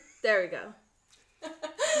There we go.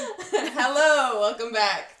 Hello, welcome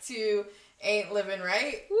back to Ain't Living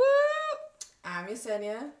Right. Woo! I'm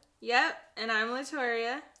Yesenia. Yep, and I'm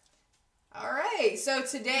Latoria. All right, so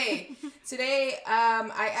today,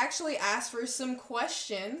 I actually asked for some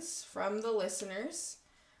questions from the listeners.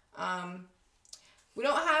 We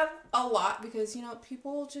don't have a lot because,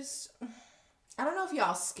 people just, I don't know if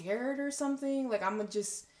y'all scared or something. Like, I'm going to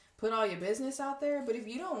just put all your business out there. But if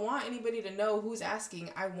you don't want anybody to know who's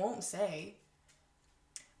asking, I won't say.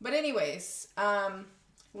 But anyways,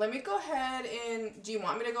 let me go ahead and, do you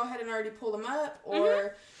want me to go ahead and already pull them up?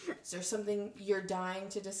 Or is there something you're dying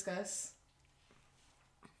to discuss?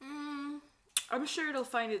 I'm sure it'll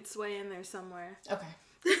find its way in there somewhere. Okay.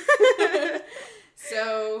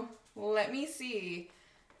 So, let me see.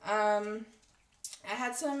 I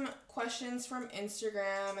had some questions from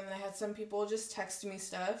Instagram, and then I had some people just text me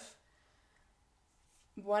stuff.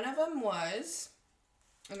 One of them was,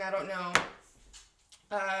 and I don't know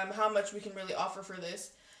how much we can really offer for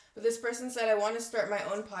this, but this person said, I want to start my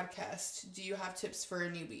own podcast. Do you have tips for a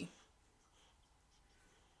newbie?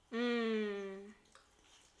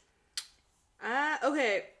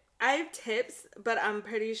 Okay, I have tips, but I'm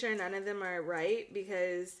pretty sure none of them are right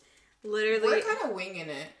because literally... We're kind of winging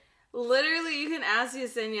it. Literally, you can ask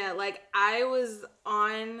Yesenia. Like, I was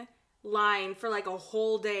online for like a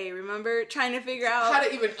whole day, remember? Trying to figure out... how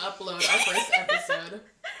to even upload our first episode.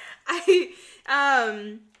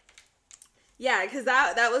 Yeah, because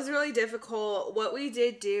that was really difficult. What we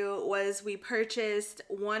did do was we purchased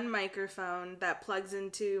one microphone that plugs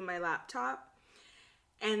into my laptop.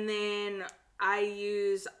 And then I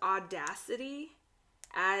use Audacity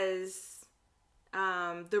as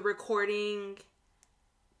the recording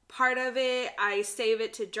part of it. I save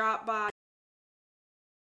it to Dropbox.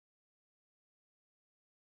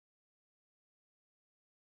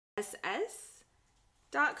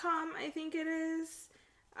 ss.com, I think it is.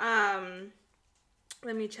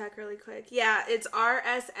 Let me check really quick. Yeah, it's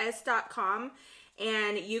rss.com.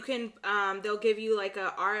 And you can, they'll give you like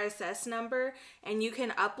a RSS number and you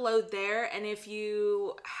can upload there. And if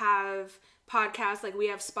you have podcasts, like we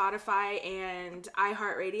have Spotify and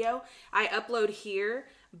iHeartRadio, I upload here,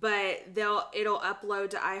 but it'll upload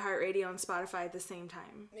to iHeartRadio and Spotify at the same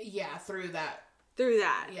time. Yeah, through that.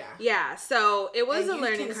 Yeah. Yeah. So it was a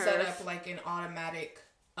learning curve. You can set up like an automatic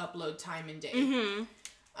upload time and day. Mm-hmm.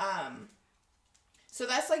 So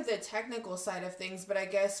that's like the technical side of things, but I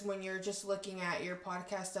guess when you're just looking at your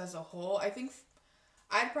podcast as a whole, I think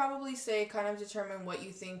I'd probably say kind of determine what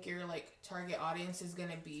you think your like target audience is going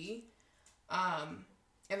to be. And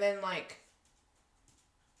then like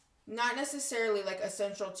not necessarily like a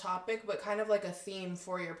central topic, but kind of like a theme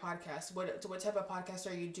for your podcast. What type of podcast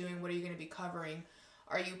are you doing? What are you going to be covering?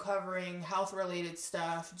 Are you covering health related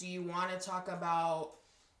stuff? Do you want to talk about,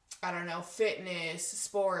 I don't know, fitness,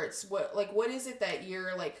 sports? What is it that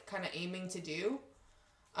you're like kind of aiming to do?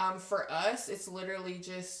 For us, it's literally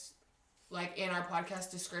just like in our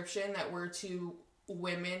podcast description that we're two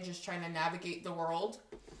women just trying to navigate the world.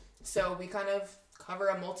 So we kind of cover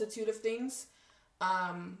a multitude of things.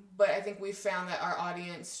 But I think we've found that our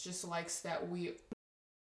audience just likes that we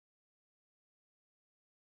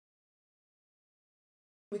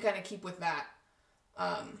kind of keep with that.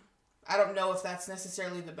 I don't know if that's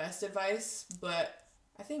necessarily the best advice, but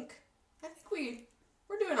I think we're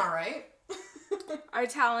doing all right. Our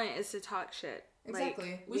talent is to talk shit.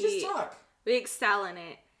 Exactly. Like, we just talk. We excel in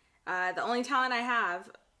it. The only talent I have,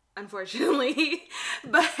 unfortunately,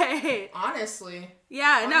 but honestly.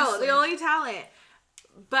 Yeah, no, the only talent.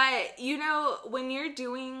 But when you're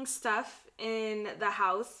doing stuff in the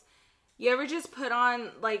house, you ever just put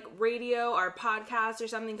on like radio or podcast or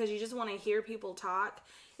something because you just want to hear people talk?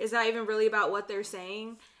 It's not even really about what they're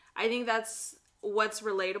saying. I think that's what's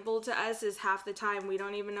relatable to us is half the time we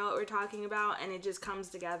don't even know what we're talking about and it just comes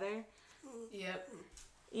together. Yep.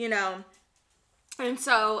 And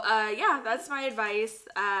so, that's my advice.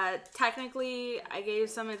 Technically, I gave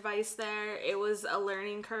some advice there. It was a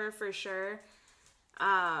learning curve for sure.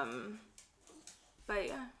 But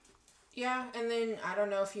yeah. Yeah, and then I don't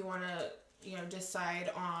know if you want to, decide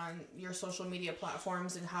on your social media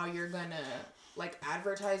platforms and how you're going to like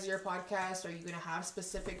advertise your podcast. Are you going to have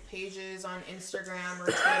specific pages on Instagram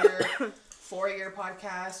or Twitter for your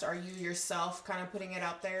podcast? Are you yourself kind of putting it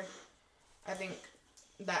out there? I think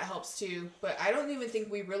that helps too. But I don't even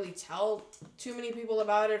think we really tell too many people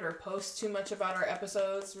about it or post too much about our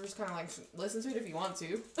episodes. We're just kind of like, listen to it if you want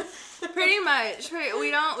to. Pretty much. We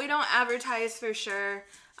don't advertise for sure.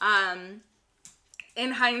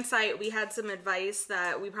 In hindsight, we had some advice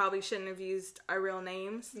that we probably shouldn't have used our real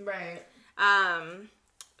names. Right.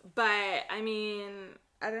 But I mean,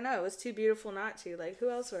 I don't know. It was too beautiful not to. Like, who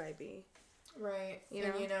else would I be? Right. You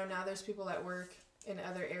And, know? now there's people at work in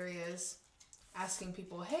other areas asking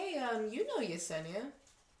people, hey, you know Yesenia.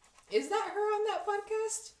 Is that her on that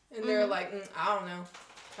podcast? And they're like, I don't know.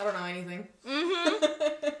 I don't know anything.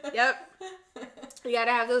 Mm-hmm. Yep. You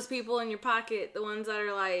gotta have those people in your pocket, the ones that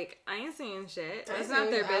are like, I ain't seeing shit. It's not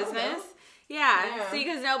their business. Yeah. See,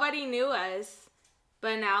 because nobody knew us,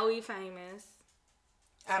 but now we famous.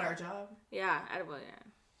 At our job. Yeah.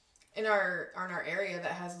 In our area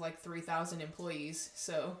that has like 3,000 employees,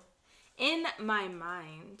 so. In my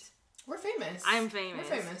mind. We're famous. I'm famous.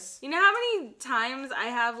 We're famous. You know how many times I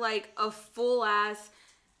have like a full ass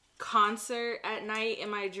concert at night in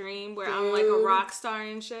my dream where I'm like a rock star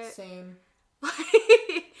and shit? Same.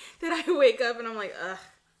 Then I wake up and I'm like, ugh,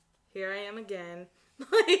 here I am again.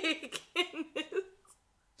 Like,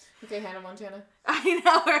 okay, Hannah Montana. I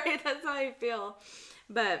know, right? That's how I feel.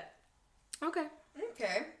 But, okay.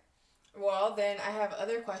 Okay. Well, then I have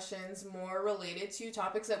other questions more related to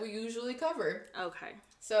topics that we usually cover. Okay.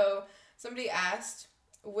 So, somebody asked,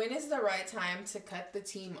 when is the right time to cut the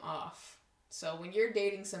team off? So, when you're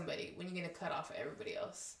dating somebody, when are you going to cut off everybody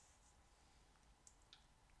else?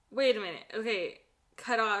 Wait a minute. Okay.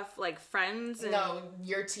 Cut off, like, friends? And... No,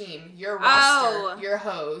 your team, your roster, your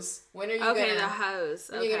hoes. When are you going to... Okay, the hoes.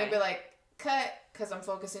 When you're going to be like, cut, because I'm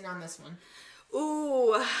focusing on this one.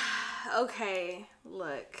 Ooh. Okay.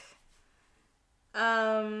 Look.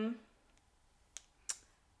 When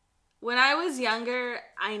I was younger,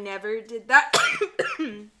 I never did that.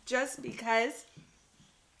 Just because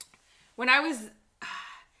when I was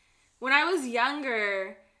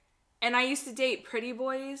younger and I used to date pretty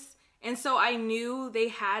boys, and so I knew they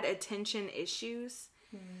had attention issues.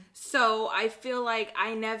 So I feel like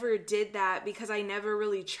I never did that because I never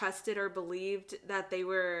really trusted or believed that they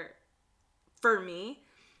were for me.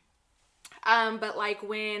 But like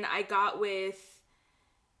when I got with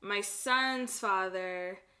my son's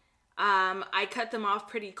father, I cut them off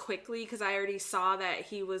pretty quickly because I already saw that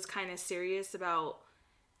he was kind of serious about,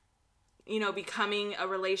 becoming a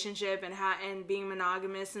relationship and being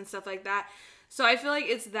monogamous and stuff like that. So I feel like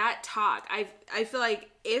it's that talk. I feel like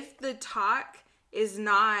if the talk is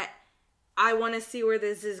not, I want to see where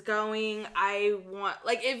this is going.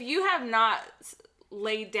 If you have not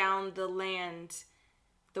laid down the land,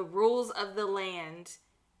 the rules of the land,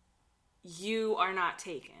 you are not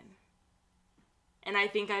taken. And I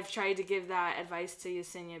think I've tried to give that advice to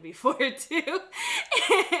Yesenia before too.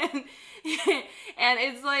 And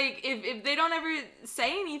it's like, if they don't ever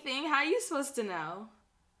say anything, how are you supposed to know?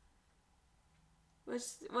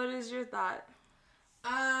 What is your thought?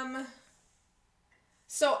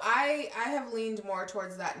 So I have leaned more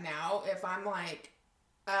towards that now. If I'm like,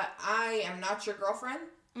 I am not your girlfriend.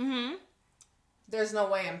 Mm-hmm. There's no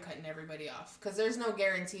way I'm cutting everybody off. Because there's no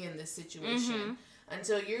guarantee in this situation. Mm-hmm.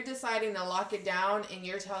 Until you're deciding to lock it down and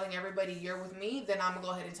you're telling everybody you're with me, then I'm going to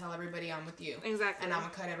go ahead and tell everybody I'm with you. Exactly. And I'm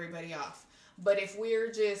going to cut everybody off. But if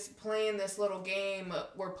we're just playing this little game,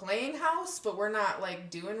 we're playing house, but we're not like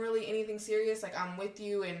doing really anything serious. Like I'm with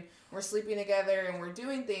you and we're sleeping together and we're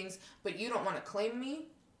doing things, but you don't want to claim me.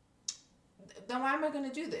 Then why am I going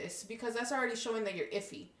to do this? Because that's already showing that you're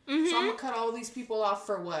iffy. Mm-hmm. So I'm going to cut all these people off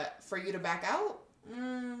for what? For you to back out?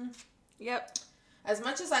 Yep. As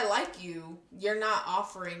much as I like you, you're not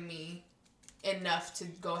offering me enough to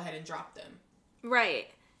go ahead and drop them.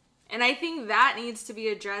 Right. And I think that needs to be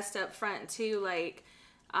addressed up front too. Like,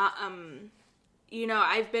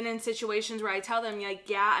 I've been in situations where I tell them, like,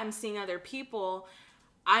 yeah, I'm seeing other people.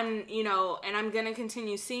 And I'm going to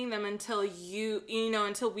continue seeing them until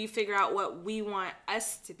until we figure out what we want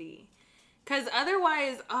us to be. Because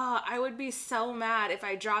otherwise, I would be so mad if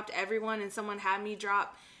I dropped everyone and someone had me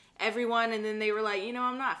drop everyone and then they were like,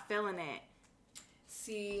 I'm not feeling it.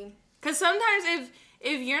 See. Because sometimes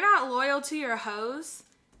if you're not loyal to your hoes,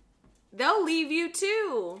 they'll leave you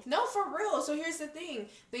too. No, for real. So here's the thing.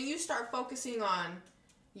 Then you start focusing on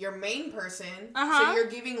your main person. Uh-huh. So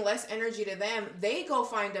you're giving less energy to them. They go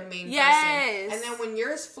find a main person. And then when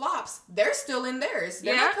yours flops, they're still in theirs.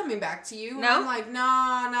 They're not coming back to you. No. And I'm like,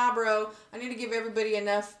 nah, bro. I need to give everybody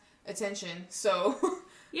enough attention. So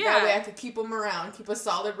that way I could keep them around. Keep a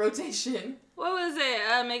solid rotation. What was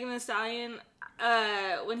it? Megan Thee Stallion,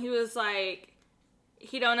 when he was like,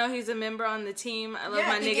 he don't know he's a member on the team. I love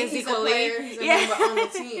my niggas equally. He's a member on the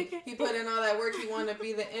team. He put in all that work. He wanted to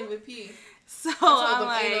be the MVP. So I'm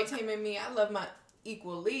like, ain't no team in me. I love my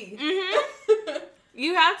equally. Mm-hmm.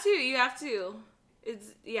 You have to.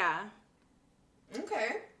 It's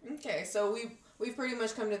Okay. So we've pretty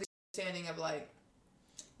much come to the understanding of like,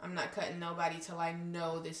 I'm not cutting nobody till I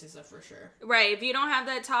know this is a for sure. Right. If you don't have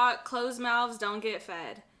that talk, closed mouths don't get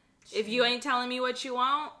fed. Shit. If you ain't telling me what you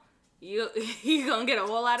want, you gonna get a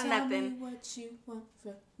whole lot of nothing. Tell me what you want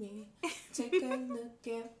from me. Take a look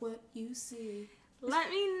at what you see. Let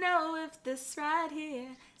me know if this right here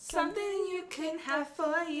something you can have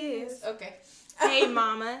for years. Okay. Hey,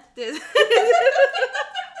 mama. I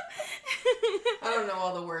don't know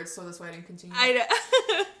all the words, so that's why I didn't continue. I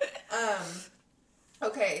know.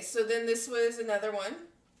 Okay, so then this was another one.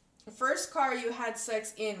 First car you had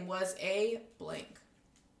sex in was a blank.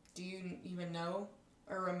 Do you even know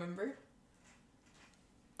or remember?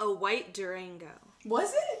 A white Durango.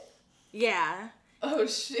 Was it? Yeah. Oh,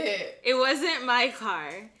 shit. It wasn't my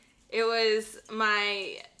car. It was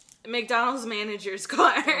my McDonald's manager's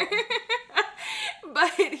car.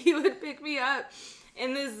 But he would pick me up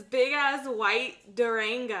in this big ass white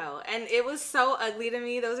Durango, and it was so ugly to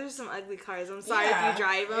me. Those are some ugly cars. I'm sorry if you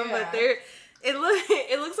drive them, but it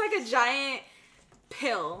looks like a giant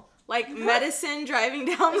pill, like medicine driving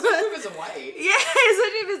down. Especially if it's white. Yeah,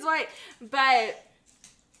 especially if it's white. But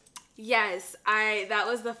yes, that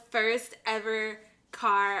was the first ever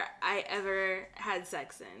car I ever had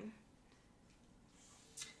sex in.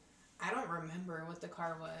 I don't remember what the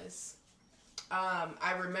car was.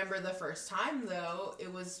 I remember the first time, though. It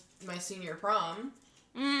was my senior prom.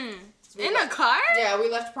 So in a car? Yeah, we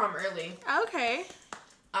left prom early. Okay.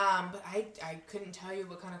 But I couldn't tell you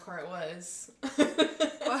what kind of car it was.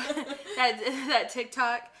 that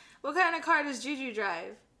TikTok. What kind of car does Juju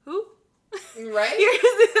drive? Who? Right?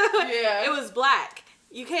 Yeah. It was black.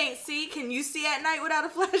 You can't see. Can you see at night without a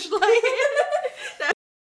flashlight?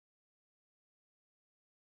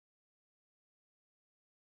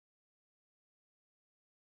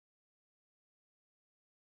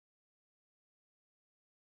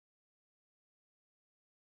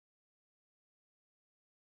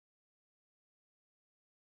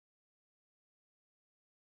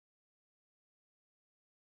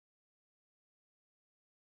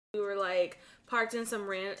 We were like parked in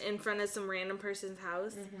in front of some random person's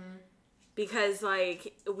house because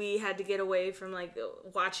like we had to get away from like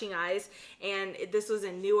watching eyes, and this was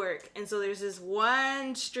in Newark, and so there's this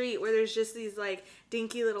one street where there's just these like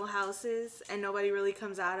dinky little houses and nobody really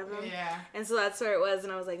comes out of them. Yeah. And so that's where it was,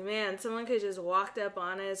 and I was like, man, someone could just walked up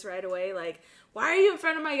on us right away, like, why are you in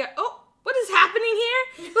front of my guy? Oh, what is happening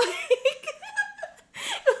here?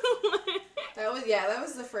 That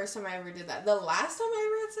was the first time I ever did that. The last time I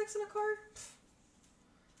ever had sex in a car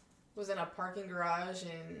was in a parking garage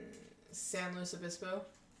in San Luis Obispo.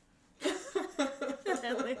 What was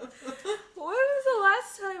the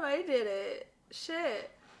last time I did it?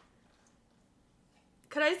 Shit.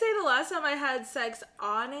 Could I say the last time I had sex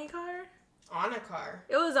on a car? On a car?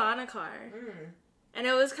 It was on a car. And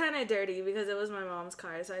it was kind of dirty because it was my mom's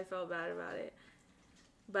car, so I felt bad about it.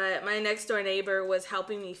 But my next door neighbor was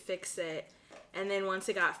helping me fix it. And then once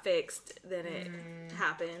it got fixed, then it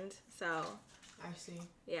happened. So. I see.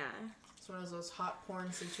 Yeah. It's one of those hot porn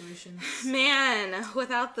situations. Man,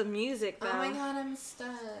 without the music, though. Oh my god, I'm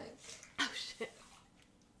stuck. Oh, shit.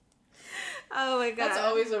 Oh my god. That's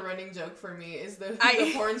always a running joke for me, is the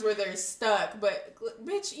porns where they're stuck. But,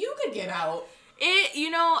 bitch, you could get out.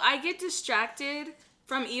 I get distracted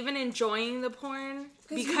from even enjoying the porn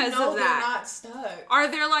because of that. They're not stuck.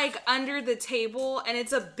 Are they like under the table and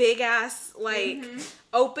it's a big ass like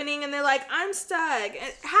opening and they're like, I'm stuck.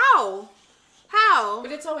 How?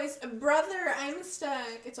 But it's always, brother, I'm stuck.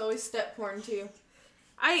 It's always step porn too.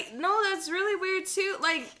 That's really weird too.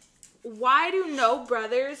 Like, why do no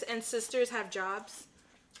brothers and sisters have jobs?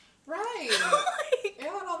 Right. They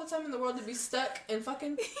don't have all the time in the world to be stuck and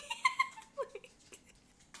fucking.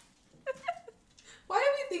 Why do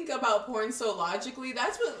we think about porn so logically?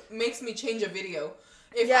 That's what makes me change a video.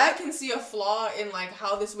 If I can see a flaw in like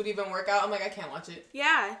how this would even work out, I'm like, I can't watch it.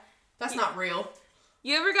 Yeah. That's not real.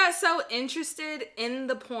 You ever got so interested in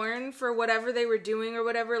the porn for whatever they were doing or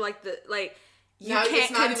whatever, you now can't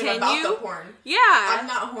it's not continue? Even about the porn. Yeah. I'm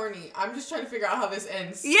not horny. I'm just trying to figure out how this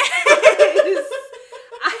ends. Yes.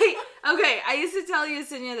 I used to tell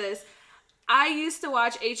Yesenia this. I used to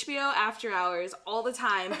watch HBO After Hours all the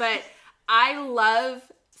time, but I love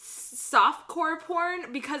softcore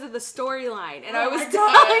porn because of the storyline. And I was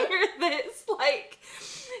telling her this, like,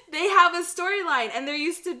 they have a storyline, and there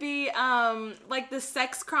used to be, like, the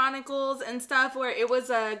Sex Chronicles and stuff where it was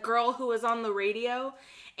a girl who was on the radio,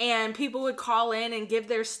 and people would call in and give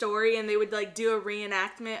their story, and they would, like, do a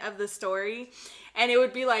reenactment of the story, and it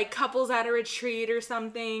would be, like, couples at a retreat or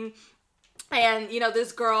something, and,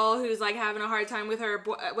 this girl who's, like, having a hard time with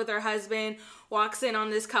her husband walks in on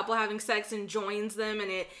this couple having sex and joins them, and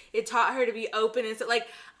it taught her to be open and so, like,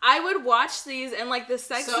 I would watch these and like the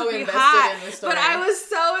sex so would be invested hot, in the story. but I was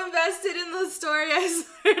so invested in the story. I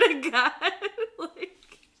swear to God,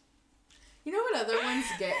 like, you know what other ones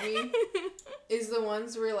get me is the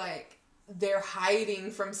ones where like they're hiding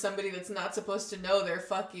from somebody that's not supposed to know they're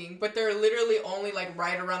fucking, but they're literally only like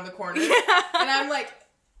right around the corner, and I'm like,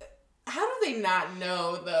 how do they not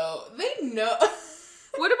know though? They know.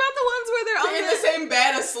 What about the ones where they're in the same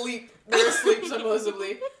bed asleep? They're asleep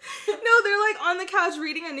supposedly. No, they're like on the couch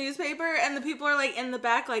reading a newspaper, and the people are like in the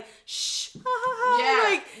back, like shh, ha, ha, ha,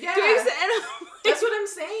 like doing so, and I'm like, that's what I'm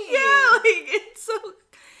saying. Yeah, like it's so.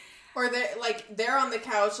 Or they're on the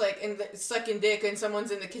couch like sucking dick, and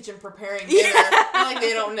someone's in the kitchen preparing dinner, and like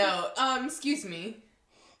they don't know. Excuse me.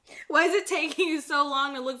 Why is it taking you so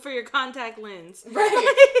long to look for your contact lens? Right.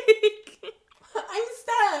 Like, I'm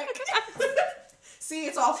stuck. See,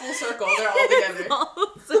 it's all full circle. They're all together. It's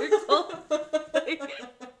all circle.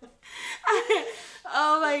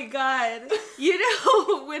 Oh my God. You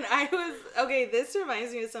know, when I was... Okay, this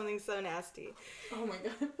reminds me of something so nasty. Oh my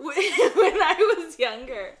God. When I was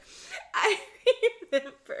younger, I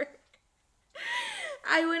remember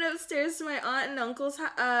I went upstairs to my aunt and uncle's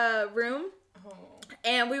room. Oh.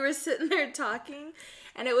 And we were sitting there talking.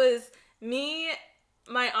 And it was me,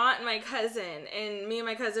 my aunt, and my cousin. And me and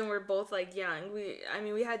my cousin were both like young. We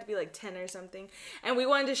had to be like 10 or something. And we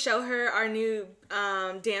wanted to show her our new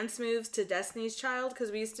dance moves to Destiny's Child, because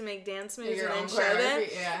we used to make dance moves and then show them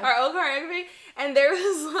our old choreography. And there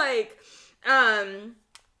was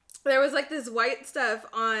like this white stuff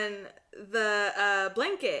on the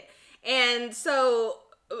blanket. And so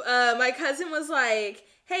my cousin was like,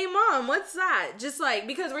 hey Mom, what's that? Just like,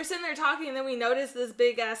 because we're sitting there talking, and then we notice this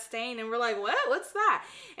big ass stain, and we're like, what's that?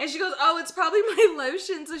 And she goes, oh, it's probably my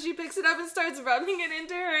lotion. So she picks it up and starts rubbing it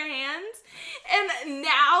into her hands. And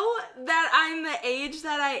now that I'm the age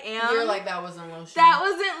that I am, you're like, that wasn't lotion. That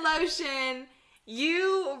wasn't lotion.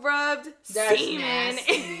 You rubbed semen.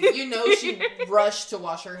 Nasty. You know she rushed to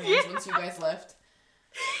wash her hands once you guys left.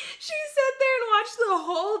 She sat there and watched the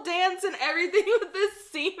whole dance and everything with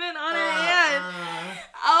this semen on her hand.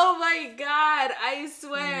 Oh my God, I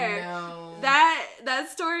swear. No. That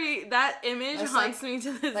story, that image haunts me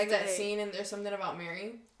to this day. Like that scene in There's Something About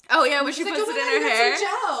Mary. Oh yeah, when she puts it in her hair.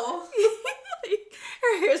 Gel.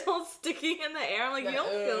 Her hair's all sticking in the air. I'm like, you don't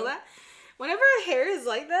feel that? Whenever her hair is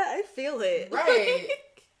like that, I feel it. Right.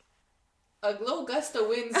 A little gust of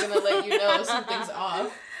wind's gonna let you know something's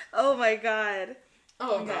off. Oh my God.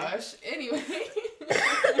 Oh gosh. Anyway.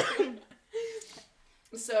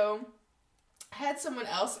 So, I had someone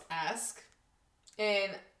else ask,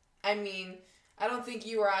 and I mean, I don't think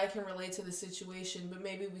you or I can relate to the situation, but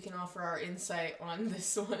maybe we can offer our insight on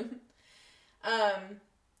this one.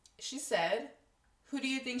 She said, who do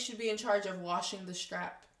you think should be in charge of washing the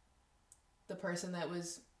strap? The person that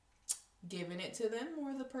was giving it to them,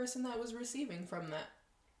 or the person that was receiving from that?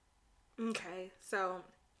 Okay, so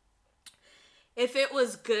if it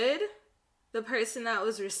was good, the person that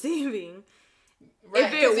was receiving. Right,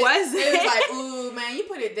 if it wasn't, it was like, ooh, man, you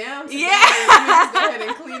put it down today. Yeah. Let's go ahead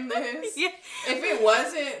and clean this. Yeah. If it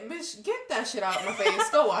wasn't, bitch, get that shit out of my face.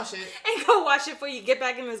 Go wash it. And go wash it before you get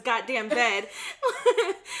back in this goddamn bed.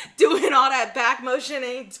 Doing all that back motion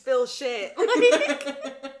ain't spill shit. Like,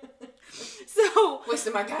 so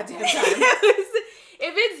wasting my goddamn time.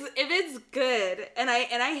 If it's good, and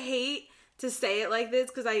I hate to say it like this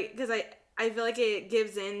because I feel like it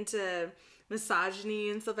gives into misogyny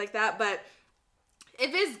and stuff like that, but if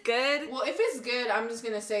it's good... Well, if it's good, I'm just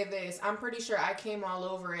going to say this. I'm pretty sure I came all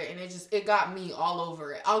over it, and it got me all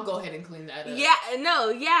over it. I'll go ahead and clean that up. Yeah, no,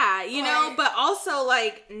 yeah, you know, but also,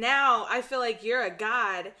 like, now I feel like you're a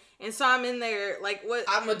god, and so I'm in there, like, what...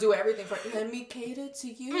 I'm going to do everything for... Let me cater to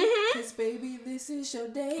you, because, baby, this is your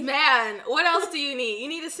day. Man, what else do you need? You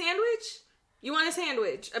need a sandwich? You want a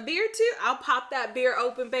sandwich? A beer too? I'll pop that beer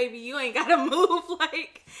open, baby. You ain't gotta move.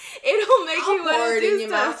 Like, it'll make you want to do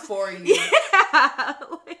stuff. I'll pour it in your mouth for you. Yeah.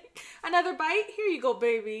 Like, another bite? Here you go,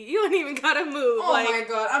 baby. You ain't even gotta move. Oh my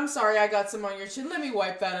God. I'm sorry I got some on your chin. Let me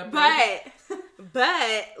wipe that up.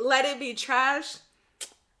 But let it be trash.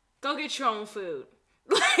 Go get your own food.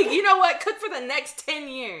 Like, you know what? Cook for the next 10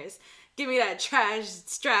 years. Give me that trash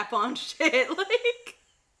strap-on shit. Like...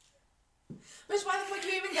 Bitch, why the fuck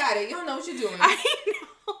you even got it? You don't know what you're doing. I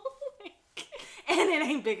know. And it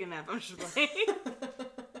ain't big enough. I'm just playing.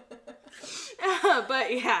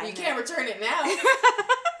 But yeah. You can't return it now.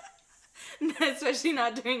 Especially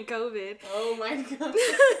not during COVID. Oh my God.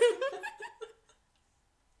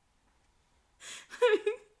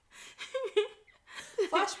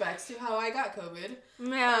 Flashbacks to how I got COVID.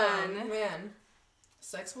 Man.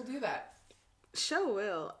 Sex will do that. Show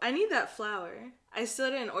will. I need that flour. I still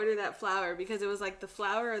didn't order that flour because it was like the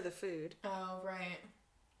flour or the food. Oh, right.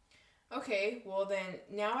 Okay, well then,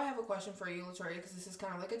 now I have a question for you, Latoria, because this is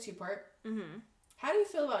kind of like a two-part. Mm-hmm. How do you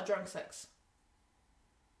feel about drunk sex?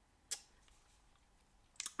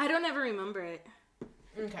 I don't ever remember it.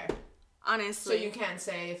 Okay. Honestly. So you can't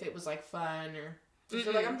say if it was like fun or you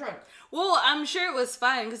feel like I'm drunk. Well, I'm sure it was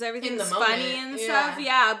fun because everything's funny and stuff.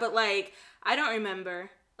 Yeah, but like, I don't remember.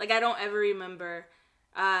 Like, I don't ever remember.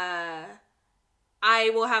 I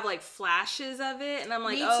will have like flashes of it, and I'm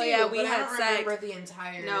like, Me oh too, yeah, we but had I don't sex. remember the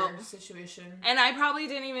entire situation. And I probably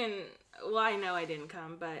didn't even. Well, I know I didn't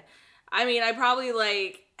come, but I mean, I probably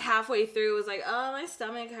like halfway through was like, oh, my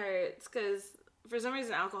stomach hurts because for some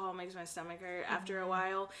reason alcohol makes my stomach hurt after a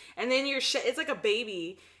while, and then it's like a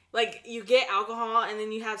baby. Like, you get alcohol, and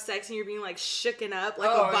then you have sex, and you're being, like, shooken up like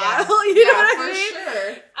a bottle. Yeah. You know what I mean?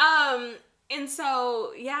 For sure. And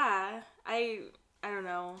so, yeah, I don't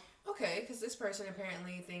know. Okay, because this person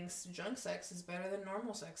apparently thinks drunk sex is better than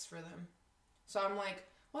normal sex for them. So I'm like,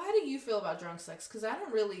 well, how do you feel about drunk sex? Because I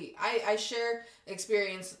don't really... I share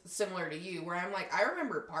experience similar to you, where I'm like, I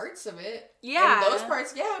remember parts of it. Yeah. And those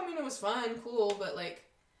parts, yeah, I mean, it was fun, cool, but, like,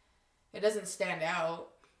 it doesn't stand out.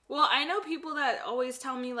 Well, I know people that always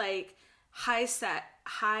tell me, like, high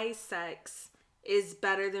sex is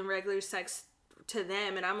better than regular sex to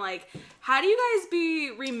them. And I'm like, how do you guys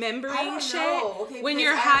be remembering shit when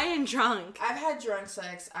you're high and drunk? I've had drunk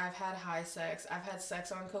sex. I've had high sex. I've had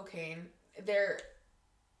sex on cocaine.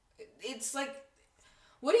 It's like,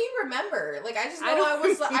 what do you remember? Like, I just know I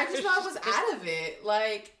was out of it.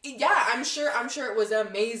 Like, yeah, I'm sure it was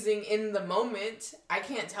amazing in the moment. I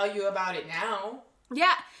can't tell you about it now.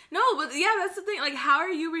 Yeah. No, but yeah, that's the thing. Like, how are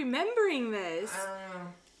you remembering this? I don't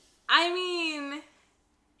know.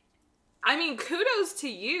 I mean, kudos to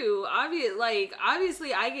you.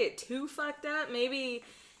 Obviously, I get too fucked up. Maybe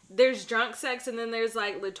there's drunk sex and then there's,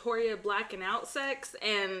 like, Latoria blacking out sex,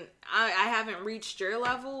 and I haven't reached your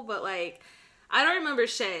level, but, like, I don't remember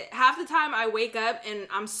shit. Half the time I wake up and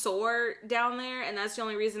I'm sore down there, and that's the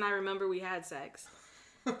only reason I remember we had sex.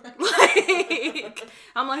 Like,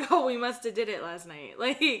 I'm like, oh, we must have did it last night.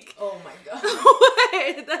 Like, oh my god.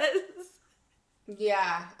 What?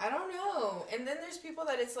 Yeah, I don't know. And then there's people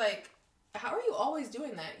that it's like, how are you always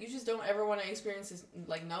doing that? You just don't ever want to experience this.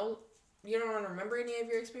 Like, no, you don't want to remember any of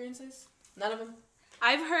your experiences? None of them?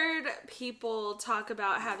 I've heard people talk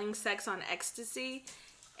about having sex on ecstasy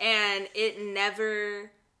and it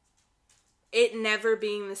never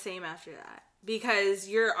being the same after that. Because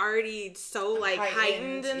you're already so, like,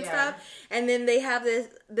 heightened and stuff. And then they have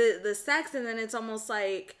the sex, and then it's almost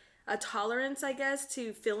like a tolerance, I guess,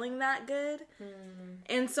 to feeling that good.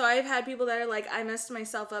 And so I've had people that are like, I messed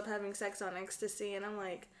myself up having sex on ecstasy. And I'm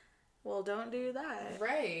like, well, don't do that.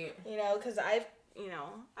 Right. You know, because I've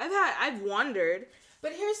wondered.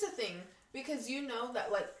 But here's the thing. Because you know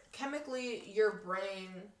that, like, chemically your brain,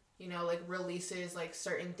 you know, like, releases, like,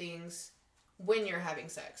 certain things when you're having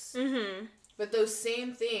sex. Mm-hmm. But those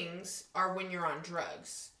same things are when you're on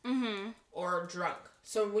drugs. Mm-hmm. Or drunk.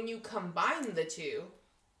 So when you combine the two,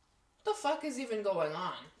 what the fuck is even going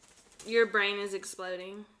on? Your brain is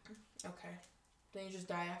exploding. Okay. Then you just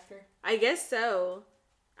die after? I guess so.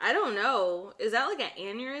 I don't know. Is that like an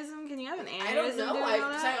aneurysm? Can you have an aneurysm? I don't know.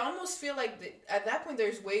 Because I almost feel like at that point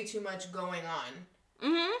there's way too much going on.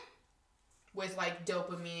 Mm-hmm. With, like,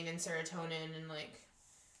 dopamine and serotonin and, like...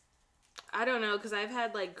 I don't know, because I've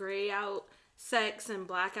had, like, gray out sex and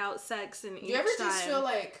blackout sex, and do you ever just feel,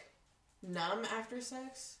 like, numb after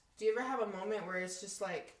sex? Do you ever have a moment where it's just,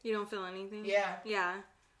 like... You don't feel anything? Yeah. Yeah.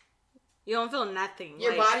 You don't feel nothing.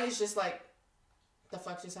 Your body's just, like, the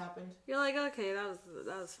fuck just happened? You're like, okay, that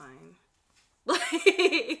was fine.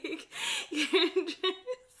 Like, you're just...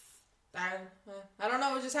 I don't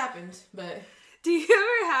know what just happened, but... Do you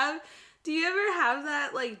ever have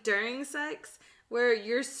that, like, during sex? Where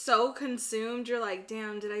you're so consumed, you're like,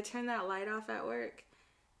 damn, did I turn that light off at work?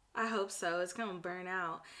 I hope so. It's gonna burn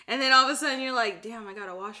out. And then all of a sudden you're like, damn, I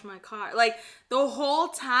gotta wash my car. Like, the whole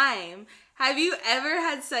time. Have you ever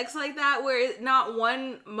had sex like that where not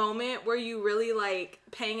one moment where you really, like,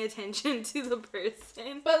 paying attention to the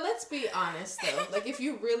person? But let's be honest, though. Like, if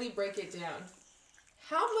you really break it down,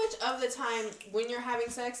 how much of the time when you're having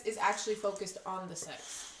sex is actually focused on the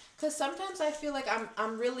sex? Because sometimes I feel like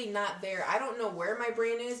I'm really not there. I don't know where my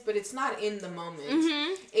brain is, but it's not in the moment.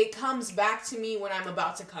 Mm-hmm. It comes back to me when I'm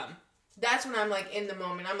about to come. That's when I'm, like, in the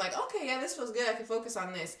moment. I'm like, okay, yeah, this feels good. I can focus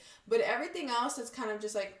on this. But everything else is kind of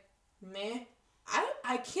just like, meh.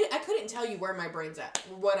 I couldn't tell you where my brain's at,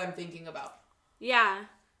 what I'm thinking about. Yeah.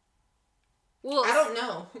 Well, I don't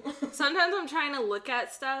know. Sometimes I'm trying to look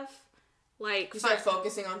at stuff. Like, you start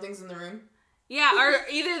focusing on things in the room? Yeah, or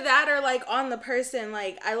either that or, like, on the person.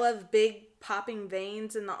 Like, I love big popping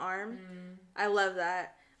veins in the arm. I love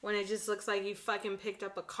that. When it just looks like you fucking picked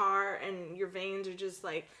up a car and your veins are just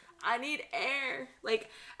like, I need air. Like,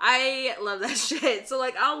 I love that shit. So,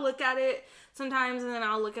 like, I'll look at it sometimes and then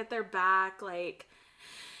I'll look at their back, like,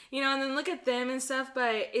 you know, and then look at them and stuff.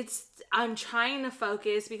 But I'm trying to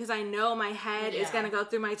focus because I know my head is going to go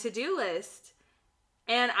through my to-do list.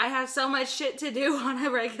 And I have so much shit to do on a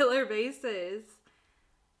regular basis.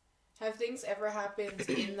 Have things ever happened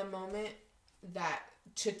in the moment that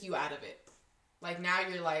took you out of it? Like, now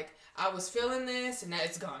you're like, I was feeling this, and now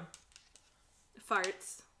it's gone.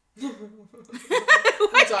 Farts. We talked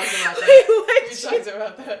about that. We talked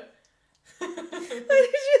about that. Why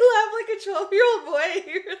did you laugh like a 12-year-old boy?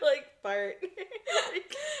 You were like, fart.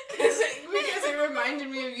 Because it reminded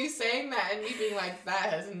me of you saying that and me being like, that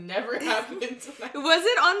has never happened tonight. Was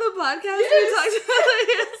it on the podcast Yes. we talked about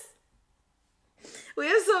this? We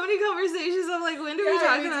have so many conversations. I'm like, when do we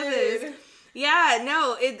talk about this? Yeah,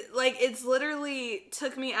 no, it's literally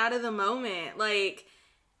took me out of the moment. Like,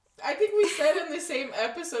 I think we said in the same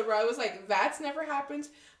episode where I was like, that's never happened.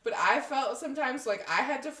 But I felt sometimes like I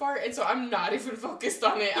had to fart, and so I'm not even focused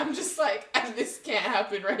on it. I'm just like, this can't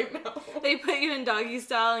happen right now. They put you in doggy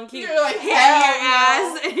style and keep you're like, hitting your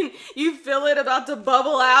ass, and you feel it about to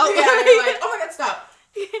bubble out. Yeah, you're like, oh my god, stop.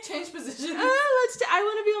 Change position. I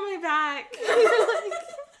want to be on my back. You're like,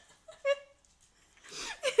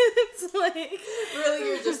 it's like... Really,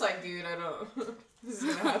 you're just like, dude, I don't... This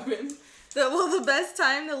is gonna happen. The best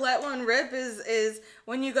time to let one rip is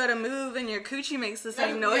when you go to move and your coochie makes the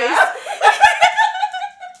same noise. Yeah.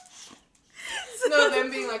 No, them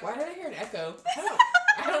being like, why did I hear an echo?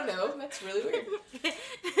 I don't know. That's really weird.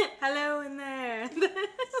 Hello in there.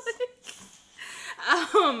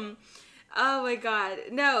 Oh my god.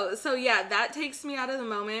 No, so yeah, that takes me out of the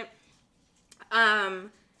moment.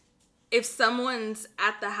 If someone's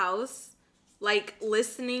at the house, like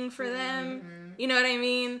listening for them, you know what I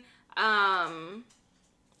mean? And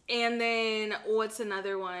then what's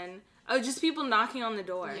another one? Oh, just people knocking on the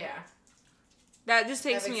door. Yeah. That just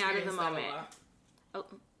takes me out of the moment. Oh,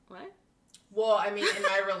 what? Well, I mean, in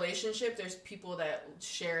my relationship, there's people that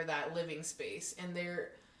share that living space, and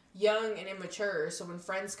they're young and immature, so when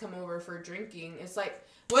friends come over for drinking, it's like,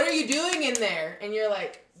 what are you doing in there? And you're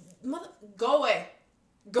like, go away.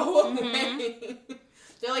 Go away.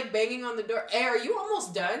 They're like banging on the door. Hey, are you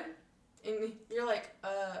almost done? And you're like,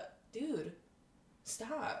 dude,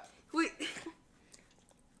 stop. Wait.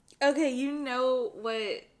 Okay, you know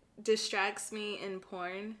what distracts me in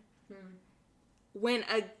porn? When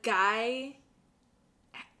a guy,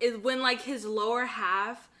 when like his lower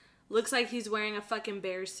half looks like he's wearing a fucking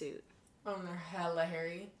bear suit. Oh, and they're hella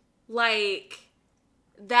hairy. Like,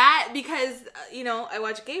 that, because, you know, I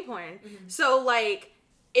watch gay porn. So, like,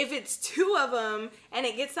 if it's two of them and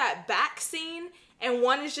it gets that back scene and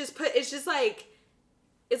one is just it's just like,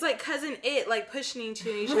 it's like Cousin It, like, pushing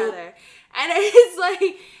into each other. And it's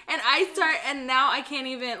like, and now I can't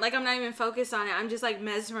even, like, I'm not even focused on it. I'm just, like,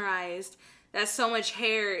 mesmerized that so much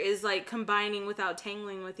hair is, like, combining without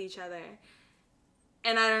tangling with each other.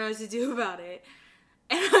 And I don't know what to do about it.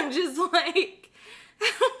 And I'm just like...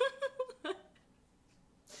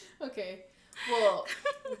 Okay. Well,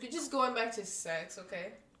 just going back to sex,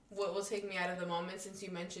 okay? What will take me out of the moment, since you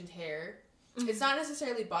mentioned hair? It's not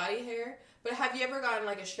necessarily body hair, but have you ever gotten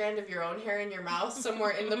like a strand of your own hair in your mouth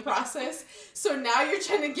somewhere in the process? So now you're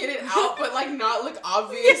trying to get it out, but like not look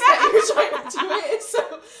obvious that you're trying to do it.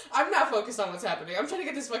 So I'm not focused on what's happening. I'm trying to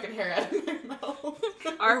get this fucking hair out of my mouth.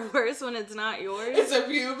 Or worse, when it's not yours. It's a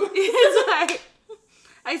pube. It's like,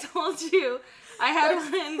 I told you.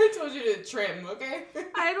 I told you to trim, okay?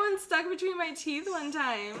 I had one stuck between my teeth one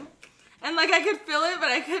time. And like I could feel it, but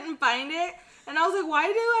I couldn't find it. And I was like, why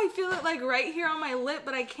do I feel it like right here on my lip,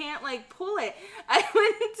 but I can't like pull it? I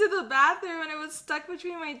went into the bathroom and it was stuck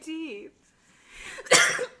between my teeth.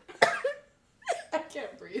 I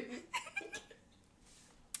can't breathe.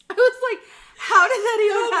 I was like, how did that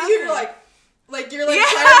even happen? You're like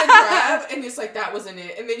trying to grab, and it's like, that wasn't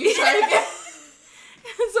it. And then you try to get...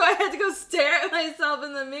 So I had to go stare at myself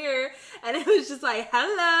in the mirror, and it was just like,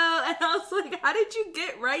 hello. And I was like, how did you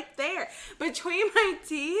get right there? Between my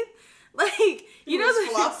teeth? Like, you know,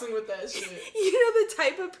 flossing with that shit. You know the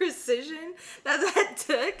type of precision that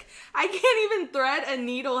took? I can't even thread a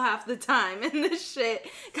needle half the time, and this shit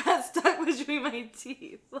got stuck between my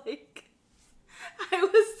teeth. Like, I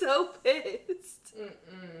was so pissed.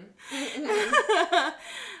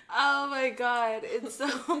 Oh my god, it's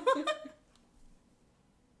so...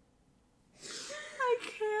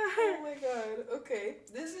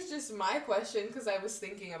 just my question, because I was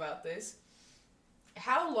thinking about this.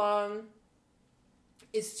 How long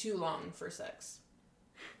is too long for sex?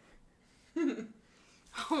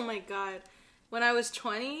 Oh my god. When I was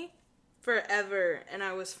 20, forever, and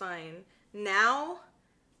I was fine. Now,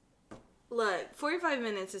 look, 45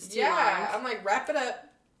 minutes is too long. Yeah, I'm like, wrap it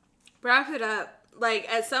up. Wrap it up. Like,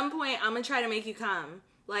 at some point, I'm gonna try to make you come.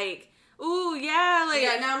 Like, ooh, yeah, like...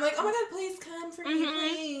 Yeah, now I'm like, oh my god, please come for me,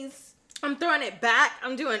 please. I'm throwing it back.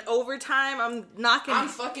 I'm doing overtime. I'm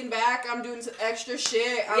fucking back. I'm doing some extra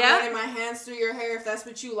shit. I'm running my hands through your hair if that's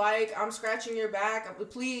what you like. I'm scratching your back.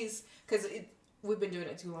 Please. Because we've been doing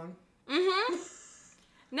it too long. Mm-hmm.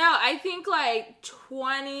 No, I think like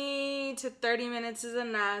 20 to 30 minutes is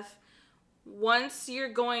enough. Once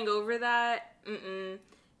you're going over that,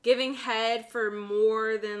 giving head for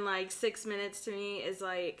more than like 6 minutes to me is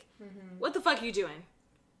like, what the fuck are you doing?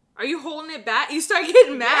 Are you holding it back? You start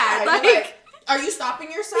getting mad. Yeah, like, are you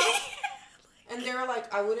stopping yourself? And they were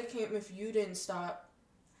like, I would have came if you didn't stop.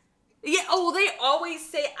 Yeah, oh, they always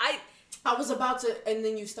say, I was about to, and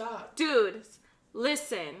then you stopped. Dude,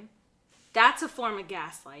 listen. That's a form of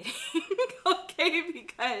gaslighting. Okay,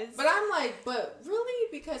 because... But I'm like, but really?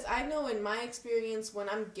 Because I know in my experience, when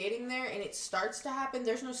I'm getting there and it starts to happen,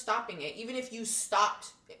 there's no stopping it. Even if you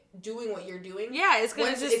stopped doing what you're doing. Yeah, it's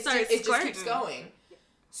going to just start it just keeps going.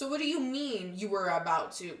 So what do you mean you were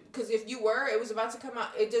about to? Because if you were, it was about to come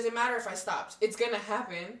out. It doesn't matter if I stopped. It's going to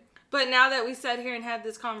happen. But now that we sat here and had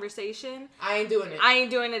this conversation... I ain't doing it. I ain't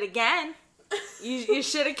doing it again. You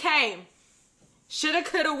should have came. Shoulda,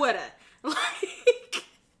 coulda, woulda. Like...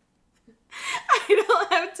 I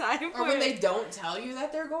don't have time for it. Or when they don't tell you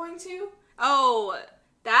that they're going to? Oh,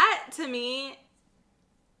 that to me...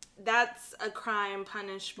 That's a crime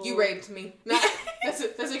punishable. You raped me.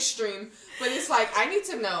 That's extreme. But it's like, I need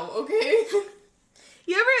to know, okay?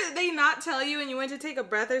 They not tell you and you went to take a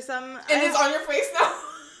breath or something? And it's on your face now?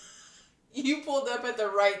 You pulled up at the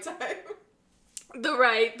right time. The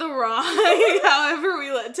right, the wrong. However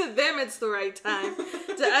to them it's the right time.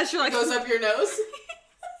 To us, you're like... It goes up your nose?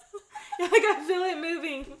 Yeah, like I feel it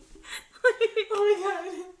moving. Oh my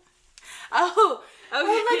god. Oh, okay. I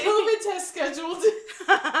have my COVID test scheduled.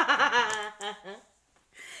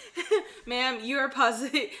 Ma'am, you are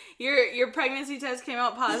positive. Your pregnancy test came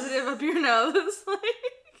out positive up your nose.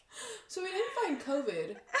 So we didn't find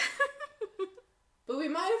COVID. But we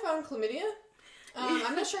might have found chlamydia.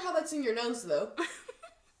 I'm not sure how that's in your nose, though.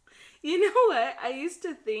 You know what? I used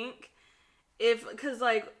to think because,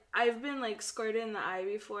 like, I've been, like, squirted in the eye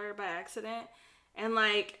before by accident. And,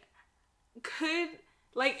 like,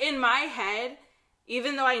 in my head,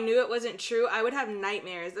 even though I knew it wasn't true, I would have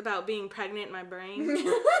nightmares about being pregnant in my brain. And,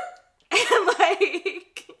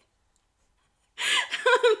 like,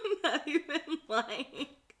 I'm not even lying.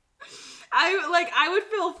 I would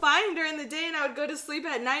feel fine during the day and I would go to sleep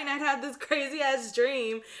at night and I'd have this crazy ass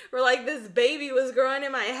dream where like this baby was growing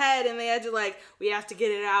in my head and they had to like, we have to get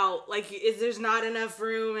it out. Like, there's not enough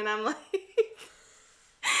room? And I'm like...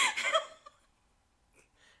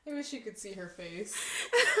 I wish you could see her face.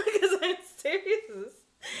 Because I'm serious.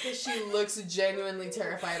 Because she looks genuinely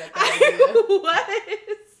terrified at that idea. Was.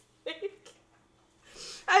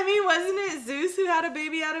 I mean, wasn't it Zeus who had a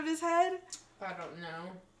baby out of his head? I don't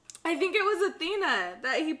know. I think it was Athena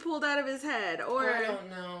that he pulled out of his head. Or I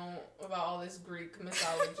don't know about all this Greek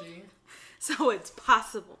mythology. So it's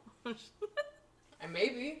possible.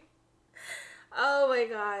 Maybe. Oh my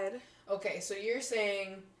god. Okay, so you're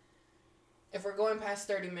saying if we're going past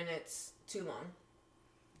 30 minutes, too long.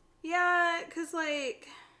 Yeah, because like...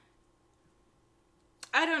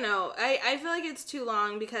 I don't know. I feel like it's too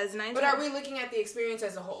long because... But are we looking at the experience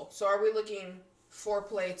as a whole? So are we looking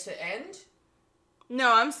foreplay to end?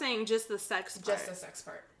 No, I'm saying just the sex part. Just the sex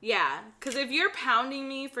part. Yeah, because if you're pounding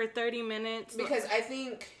me for 30 minutes... Because I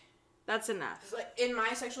think... That's enough. Like in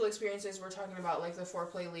my sexual experiences, we're talking about like the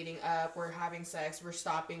foreplay leading up, we're having sex, we're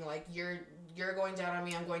stopping, like you're going down on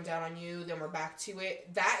me, I'm going down on you, then we're back to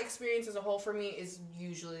it. That experience as a whole for me is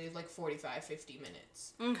usually like 45, 50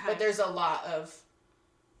 minutes. Okay. But there's a lot of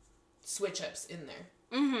switch ups in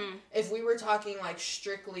there. Mm-hmm. If we were talking like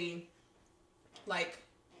strictly like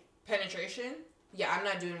penetration... Yeah, I'm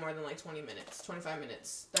not doing more than like 20 minutes, 25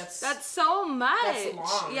 minutes. That's so much. That's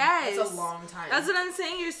long. Yes. That's a long time. That's what I'm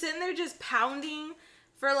saying. You're sitting there just pounding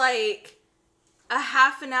for like a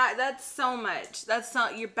half an hour. That's so much. That's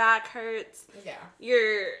not, your back hurts. Yeah.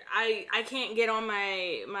 I can't get on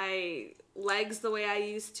my legs the way I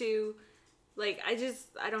used to. Like, I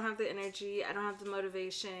don't have the energy. I don't have the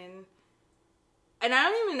motivation. And I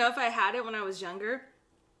don't even know if I had it when I was younger.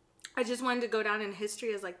 I just wanted to go down in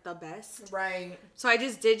history as, like, the best. Right. So I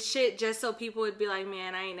just did shit just so people would be like,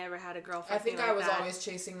 man, I ain't never had a girl fuck I think me like I was that. always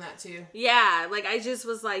chasing that, too. Yeah, like, I just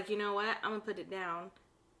was like, you know what? I'm gonna put it down.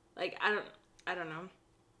 Like, I don't know.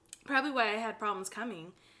 Probably why I had problems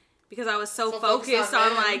coming. Because I was so focused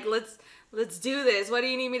on like, let's do this. What do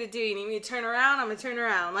you need me to do? You need me to turn around? I'm gonna turn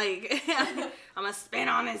around. Like, I'm gonna spin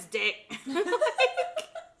on his dick.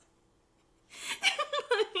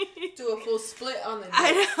 Do a full split on the dick.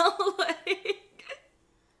 I know, like.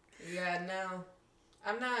 Yeah, no.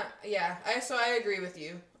 I'm not, yeah. So I agree with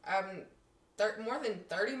you. More than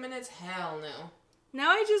 30 minutes? Hell no.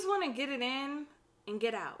 Now I just want to get it in and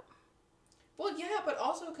get out. Well, yeah, but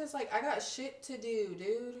also because, like, I got shit to do,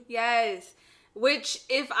 dude. Yes. Which,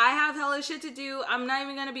 if I have hella shit to do, I'm not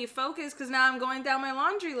even going to be focused because now I'm going down my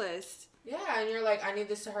laundry list. Yeah, and you're like, I need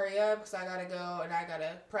this to hurry up because I got to go and I got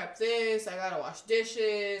to prep this. I got to wash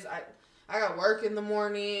dishes. I got work in the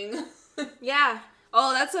morning. Yeah.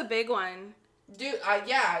 Oh, that's a big one. Dude,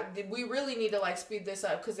 we really need to, like, speed this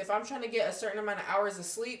up because if I'm trying to get a certain amount of hours of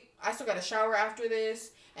sleep, I still got to shower after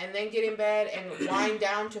this. And then get in bed and wind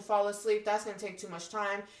down to fall asleep. That's going to take too much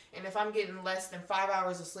time. And if I'm getting less than 5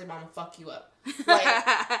 hours of sleep, I'm going to fuck you up. Like,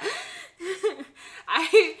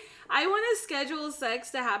 I want to schedule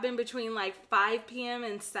sex to happen between like 5 p.m.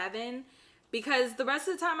 and 7 because the rest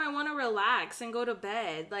of the time I want to relax and go to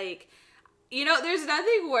bed. Like, you know, there's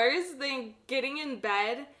nothing worse than getting in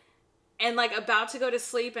bed and like about to go to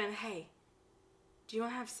sleep and, hey, do you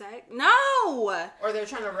want to have sex? No! Or they're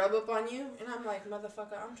trying to rub up on you, and I'm like,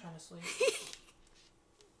 motherfucker, I'm trying to sleep.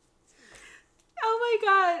 Oh my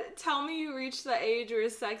god, tell me you reached the age where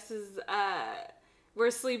where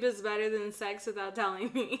sleep is better than sex without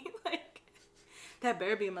telling me. Like, that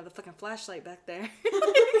better be a motherfucking flashlight back there.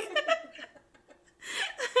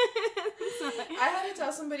 I had to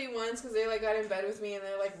tell somebody once, because they, like, got in bed with me, and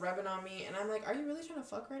they're, like, rubbing on me, and I'm like, are you really trying to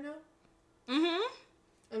fuck right now? Mm-hmm.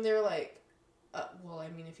 And they're like, well, I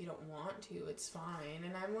mean, if you don't want to, it's fine.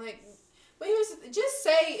 And I'm like, but just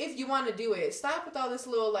say if you want to do it. Stop with all this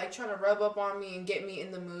little, like, trying to rub up on me and get me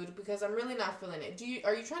in the mood because I'm really not feeling it.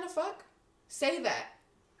 Are you trying to fuck? Say that.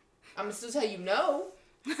 I'm going to still tell you no.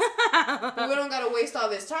 But we don't got to waste all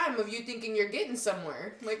this time of you thinking you're getting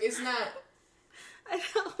somewhere. Like, it's not. I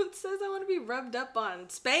know. It says I want to be rubbed up on.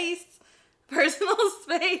 Space. Personal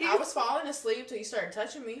space. I was falling asleep till you started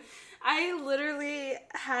touching me. I literally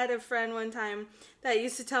had a friend one time that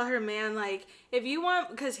used to tell her man, like, if you want,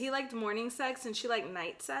 because he liked morning sex and she liked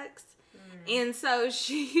night sex. And so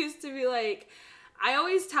she used to be like, I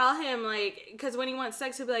always tell him, like, because when he wants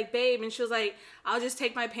sex, he'll be like, babe. And she was like, I'll just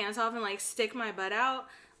take my pants off and, like, stick my butt out,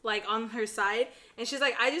 like, on her side. And she's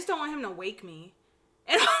like, I just don't want him to wake me.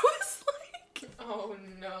 And I was like, oh,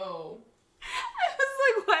 no. I was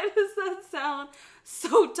like, why does that sound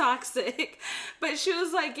so toxic? But she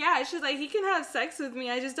was like, yeah, she's like, he can have sex with me.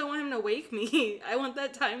 I just don't want him to wake me. I want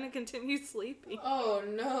that time to continue sleeping. Oh,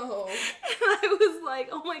 no. And I was like,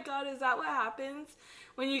 oh my God, is that what happens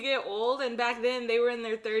when you get old? And back then they were in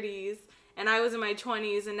their 30s and I was in my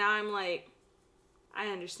 20s. And now I'm like, I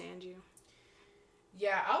understand you.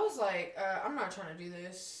 Yeah, I was like, I'm not trying to do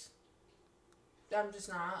this. I'm just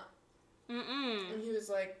not. Mm-mm. And he was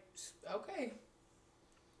like, okay.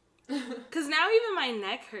 Because now even my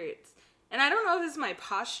neck hurts. And I don't know if it's my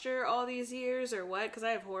posture all these years or what, because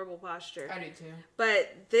I have horrible posture. I do too.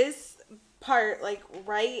 But this part, like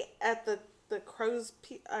right at the crow's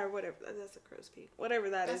peak, or whatever, that's a crow's peak. Whatever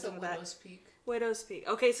that that's is in the back. Widow's Peak. Widow's Peak.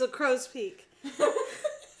 Okay, so crow's peak.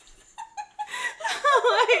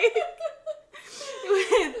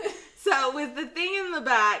 So with the thing in the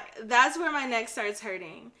back, that's where my neck starts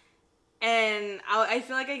hurting. And I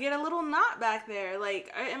feel like I get a little knot back there.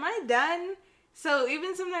 Like, am I done? So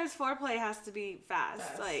even sometimes foreplay has to be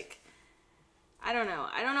fast. Like, I don't know.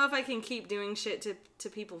 I don't know if I can keep doing shit to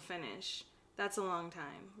people finish. That's a long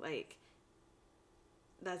time. Like,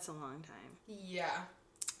 that's a long time. Yeah.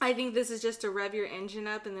 I think this is just to rev your engine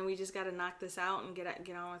up, and then we just got to knock this out and get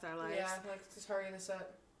on with our lives. Yeah, like, just hurry this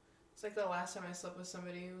up. It's like the last time I slept with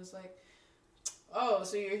somebody who was like, oh,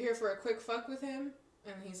 so you're here for a quick fuck with him?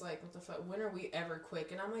 And he's like, what the fuck? When are we ever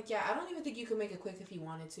quick? And I'm like, yeah, I don't even think you could make it quick if you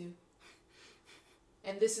wanted to.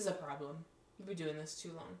 And this is a problem. You've been doing this too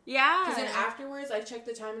long. Yeah. Because then afterwards, I checked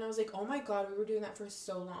the time and I was like, oh my God, we were doing that for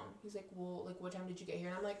so long. He's like, well, like, what time did you get here?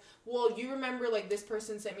 And I'm like, well, you remember, like, this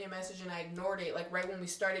person sent me a message and I ignored it, like, right when we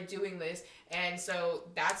started doing this. And so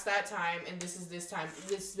that's that time and this is this time.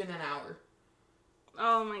 This has been an hour.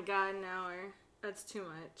 Oh my God, an hour. That's too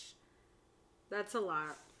much. That's a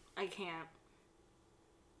lot. I can't.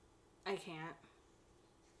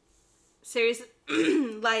 Seriously,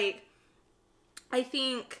 like, I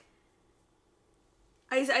think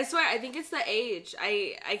I swear, I think it's the age.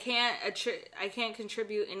 I can't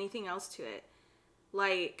contribute anything else to it.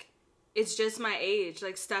 Like, it's just my age.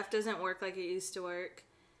 Like, stuff doesn't work like it used to work.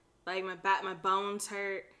 Like, my bones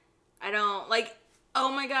hurt. I don't, like,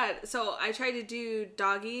 oh my God. So, I tried to do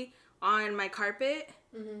doggy on my carpet.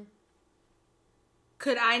 Mm-hmm.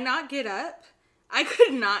 Could I not get up? I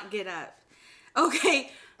could not get up.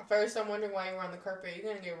 Okay. At first, I'm wondering why you were on the carpet. You're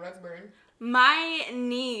going to get rug burn. My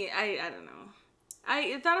knee, I don't know.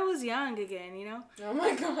 I thought I was young again, you know? Oh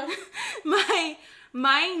my God.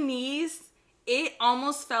 my knees, it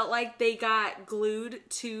almost felt like they got glued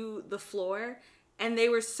to the floor, and they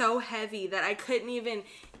were so heavy that I couldn't even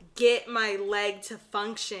get my leg to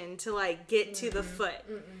function to, like, get to the foot.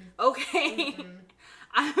 Okay?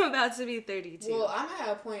 I'm about to be 32. Well, I'm at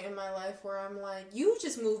a point in my life where I'm like, you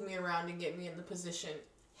just move me around and get me in the position.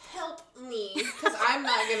 Help me, because I'm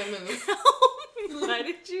not going to move. Why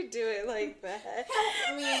did you do it like that?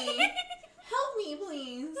 Help me. Help me,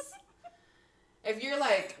 please. If you're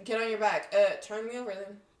like, get on your back, turn me over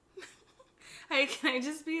then. Hey, can I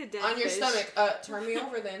just be a dead fish? On your stomach, turn me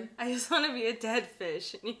over then. I just want to be a dead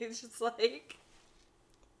fish. And you're just like...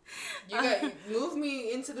 You move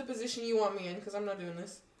me into the position you want me in, because I'm not doing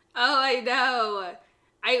this. Oh, I know.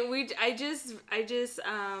 I just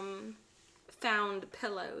found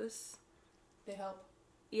pillows. They help.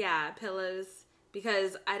 Yeah, pillows.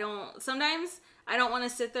 Because sometimes I don't want to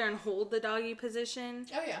sit there and hold the doggy position.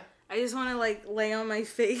 Oh, yeah. I just want to, like, lay on my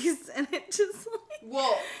face and it just, like...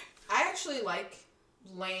 Well, I actually like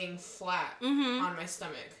laying flat on my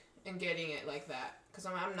stomach and getting it like that. Because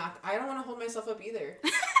I don't want to hold myself up either.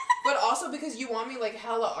 But also because you want me, like,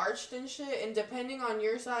 hella arched and shit. And depending on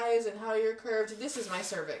your size and how you're curved, this is my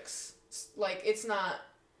cervix. Like, it's not...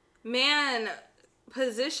 Man,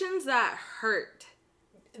 positions that hurt.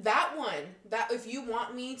 That one, if you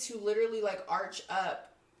want me to literally, like, arch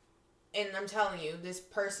up, and I'm telling you, this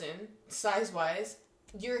person, size-wise,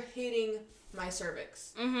 you're hitting my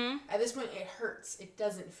cervix. Mm-hmm. At this point, it hurts. It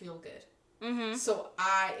doesn't feel good. Mm-hmm. So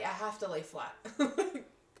I have to lay flat.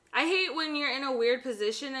 I hate when you're in a weird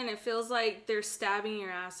position and it feels like they're stabbing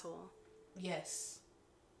your asshole. Yes.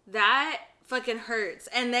 That fucking hurts.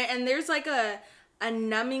 And there's, like, a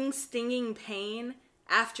numbing, stinging pain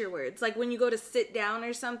afterwards. Like, when you go to sit down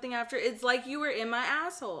or something after, it's like you were in my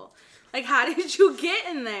asshole. Like, how did you get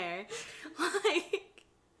in there? Like,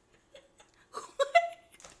 what?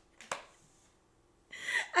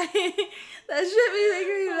 That should be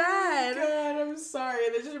making me mad. Oh, God, I'm sorry.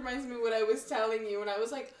 That just reminds me of what I was telling you when I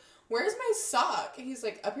was like, where's my sock? And he's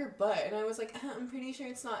like, up your butt. And I was like, I'm pretty sure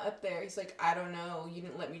it's not up there. He's like, I don't know. You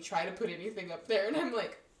didn't let me try to put anything up there. And I'm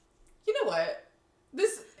like, you know what?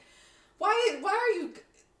 Why are you...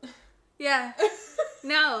 Yeah.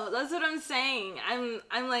 No, that's what I'm saying.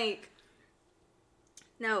 I'm like,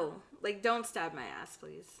 no, like, don't stab my ass,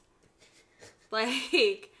 please.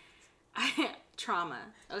 Like, trauma,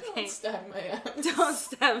 okay? Don't stab my ass. Don't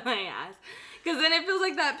stab my ass. Because then it feels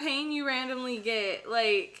like that pain you randomly get.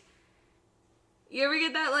 Like, you ever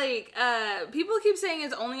get that, like, people keep saying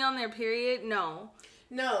it's only on their period. No,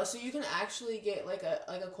 so you can actually get, like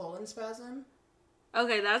a colon spasm.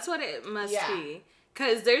 Okay, that's what it must be.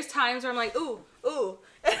 Because there's times where I'm like, ooh. No,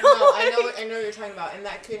 I know what you're talking about. And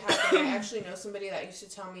that could happen. I actually know somebody that used to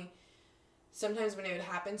tell me sometimes when it would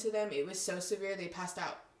happen to them, it was so severe they passed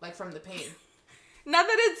out, like, from the pain. Not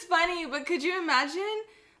that it's funny, but could you imagine?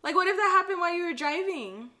 Like, what if that happened while you were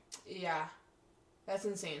driving? Yeah. That's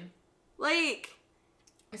insane. Like...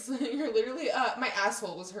 It's like you're literally... my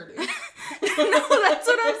asshole was hurting. No, that's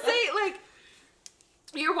what I'm saying. Like...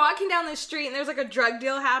 You're walking down the street and there's, like, a drug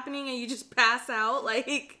deal happening and you just pass out,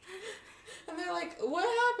 like... And they're like, what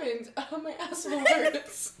happened? Oh, my asshole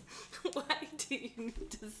hurts. Why do you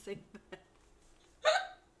need to say that?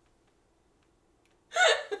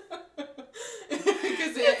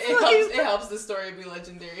 Because it helps the story be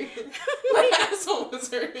legendary. My asshole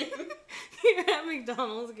was hurting. You're at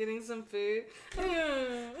McDonald's getting some food. Like,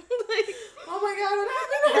 oh my God, what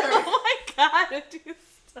happened to her? Oh my God, dude,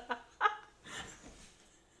 stop.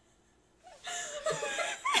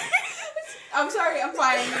 I'm sorry, I'm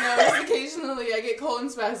fine, you know, occasionally I get colon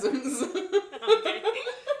spasms. Okay.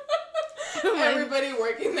 Everybody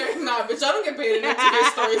working there, nah, bitch, I don't get paid enough to hear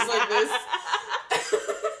stories like this.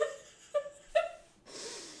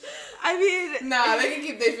 I mean... Nah, they can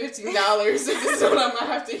keep their $15 if this is what I'm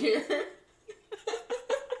gonna have to hear. For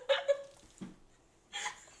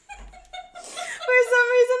some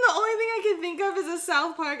reason, the only thing I can think of is a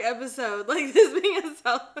South Park episode. Like, this being a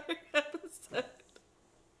South Park episode.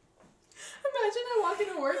 Imagine I walk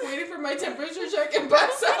into work waiting for my temperature check and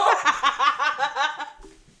pass out.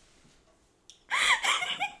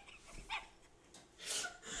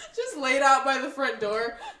 laid out by the front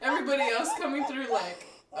door. Everybody else coming through like,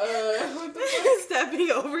 what the fuck?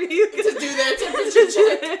 Stepping over you. To do their temperature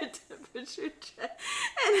check. Temperature check.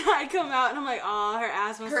 And I come out and I'm like, oh, her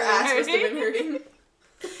ass must have been hurting.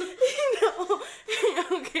 No.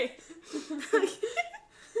 Okay.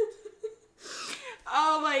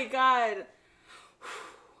 Oh my god.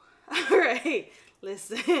 Alright.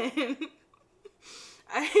 Listen.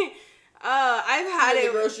 I've had it.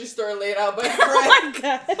 The grocery store laid out by bread. Oh my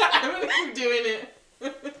god. I'm gonna keep doing it.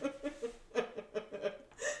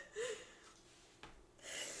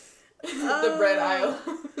 The bread aisle.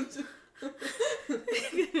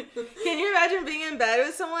 Can you imagine being in bed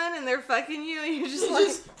with someone and they're fucking you and you're just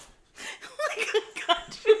like, oh my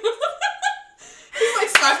god. He's like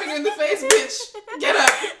slapping you in the face, bitch. Get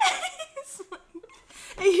up.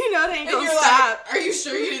 And you know they ain't gonna stop. Like, are you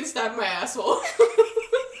sure you didn't stab my asshole?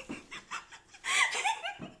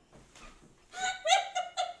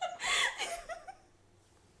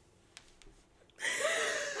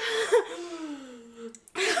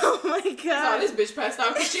 Oh my god. This bitch passed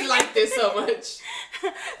out because she liked this so much.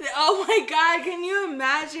 Oh my god, can you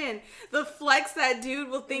imagine the flex that dude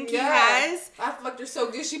will think he has? I fucked her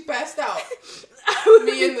so good she passed out.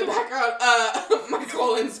 Me in the background, my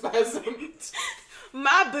colon spasmed.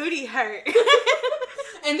 My booty hurt.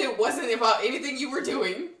 And it wasn't about anything you were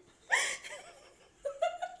doing.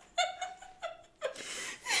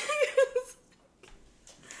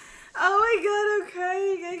 Oh my god, I'm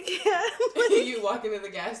crying. I can't. You walk into the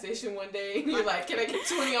gas station one day and you're like, can I get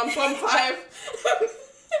 20 on pump 5?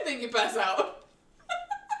 And then you pass out.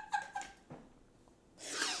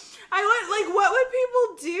 What would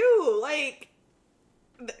people do? Like,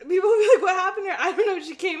 people would be like, what happened here? I don't know.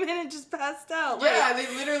 She came in and just passed out. Yeah, they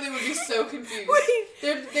literally would be so confused.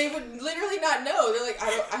 They would literally not know. They're like,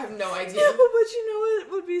 I have no idea. No, but you know what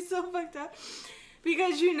would be so fucked up?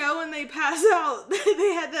 Because you know when they pass out,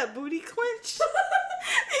 they had that booty clench.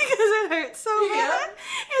 Because it hurt so bad.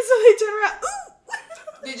 And so they turn around, ooh!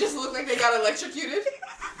 They just look like they got electrocuted.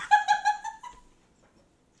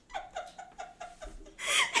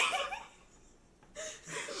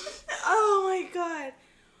 Oh my god.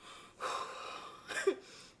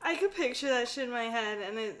 I could picture that shit in my head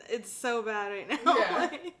and it's so bad right now.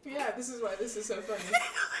 Yeah. Yeah, this is why this is so funny.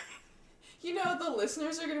 You know, the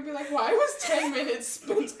listeners are going to be like, why was 10 minutes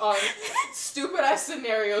spent on stupid-ass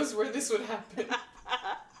scenarios where this would happen?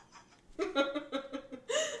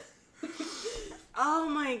 Oh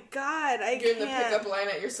my god, I You're can't. in the pickup line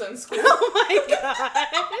at your son's school. Oh my god.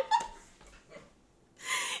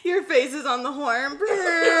 Your face is on the horn.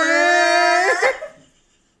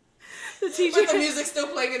 The teacher. But the music's still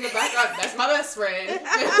playing in the background. That's my best friend.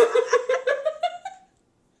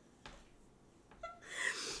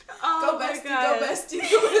 Oh go bestie, go bestie,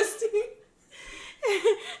 go bestie.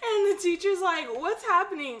 And the teacher's like, what's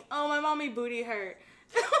happening? Oh, my mommy booty hurt.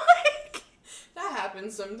 Like, that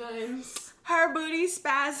happens sometimes. Her booty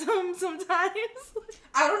spasm sometimes.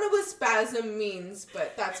 I don't know what spasm means,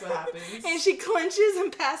 but that's what happens. And she clenches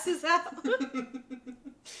and passes out.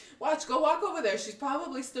 Watch, go walk over there. She's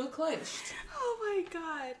probably still clenched. Oh my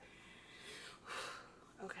god.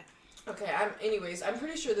 Okay. Okay, I'm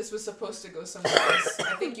pretty sure this was supposed to go somewhere else.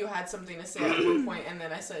 I think you had something to say at one point, and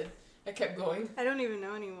then I kept going. I don't even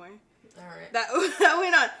know anymore. Alright. That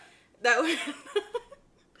went on. That went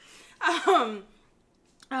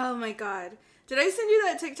oh my god. Did I send you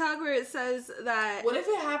that TikTok where it says that... What if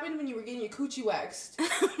it happened when you were getting your coochie waxed?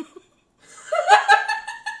 Because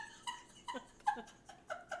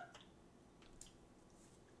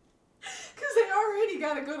they already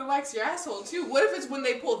gotta go to wax your asshole, too. What if it's when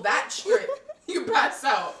they pull that strip, you pass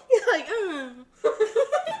out? You're like,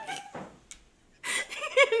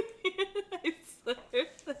 I swear.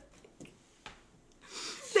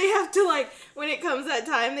 They have to, like, when it comes that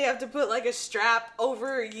time, they have to put, like, a strap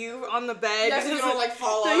over you on the bed. Yeah, so you don't, like,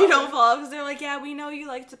 fall off. So you don't fall off, because they're like, yeah, we know you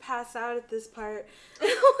like to pass out at this part.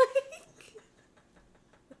 Okay,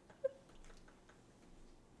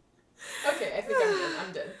 I think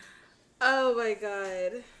I'm done. Oh my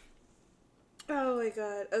god. Oh my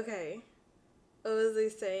god. Okay. What was I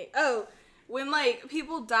saying? Oh, when, like,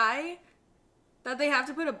 people die, that they have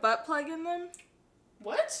to put a butt plug in them.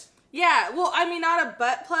 What? Yeah, well, I mean, not a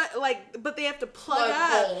butt plug, like, but they have to plug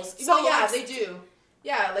up. Holes. So, well, yeah, they do.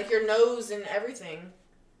 Yeah, like your nose and everything.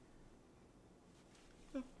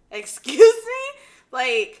 Excuse me?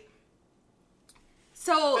 Like,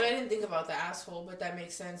 so... But I didn't think about the asshole, but that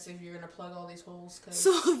makes sense if you're going to plug all these holes.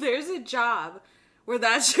 So there's a job where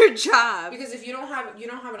that's your job. Because if you don't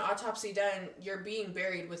have an autopsy done, you're being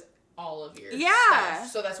buried with all of your stuff.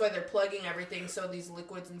 So that's why they're plugging everything so these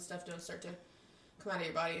liquids and stuff don't start to come out of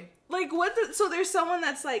your body. Like, what the... So there's someone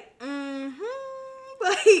that's like,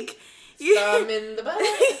 like... Thumb in the butt.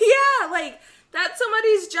 Yeah, like, that's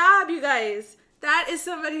somebody's job, you guys. That is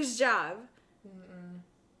somebody's job. No.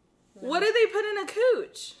 What do they put in a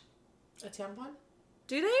cooch? A tampon?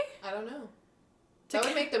 Do they? I don't know. That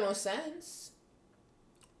would make the most sense.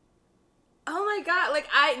 Oh my god, like,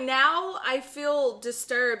 I feel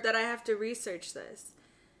disturbed that I have to research this.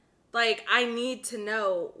 Like, I need to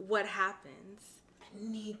know what happens. I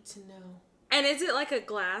need to know. And is it like a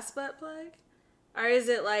glass butt plug? Or is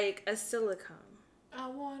it like a silicone? I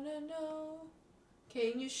wanna know.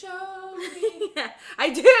 Can you show me? Yeah, I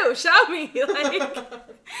do. Show me. Like,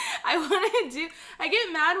 I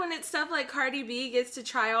get mad when it's stuff like Cardi B gets to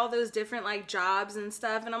try all those different, like, jobs and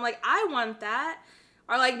stuff. And I'm like, I want that.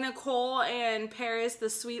 Or, like, Nicole and Paris, The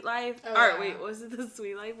Sweet Life. Oh, Or, yeah. wait, was it The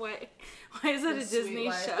Sweet Life? Why is that a Disney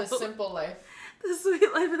life, show? The Simple Life. The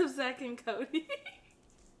Sweet Life of Zack and Cody.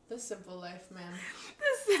 The Simple Life, man.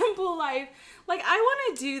 The Simple Life. Like, I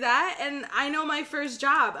want to do that, and I know my first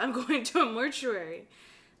job. I'm going to a mortuary.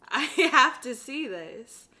 I have to see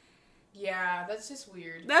this. Yeah, that's just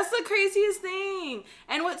weird. That's the craziest thing.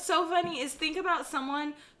 And what's so funny is think about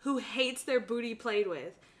someone who hates their booty played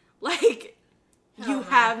with. Like, you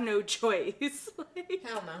have no choice. Like,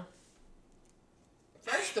 hell no.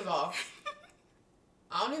 First of all,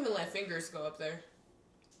 I don't even let fingers go up there.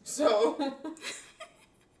 So,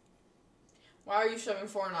 why are you shoving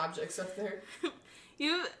foreign objects up there?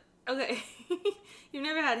 Okay. You've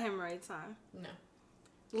never had hemorrhoids, huh? No.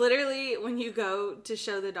 Literally, when you go to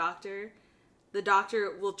show the doctor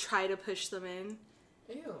will try to push them in.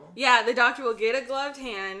 Ew. Yeah, the doctor will get a gloved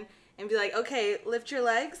hand and be like, okay, lift your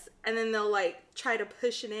legs. And then they'll, like, try to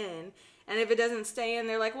push it in. And if it doesn't stay in,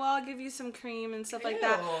 they're like, well, I'll give you some cream and stuff like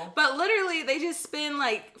that. But literally, they just spend,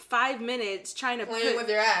 like, 5 minutes trying to playing with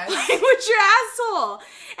your ass. Playing with your asshole.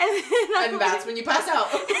 And that's when you pass out.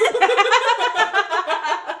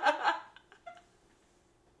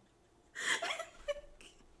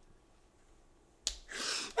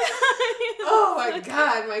 Oh my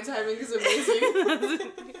god, my timing is amazing.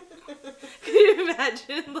 Can you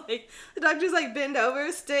imagine, like, the doctor's like, bend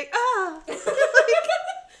over, stick, oh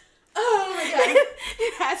my god.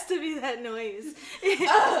 It has to be that noise.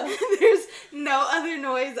 There's no other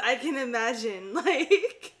noise I can imagine.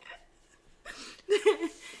 Like,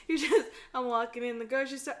 I'm walking in the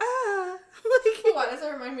grocery store, Like, why does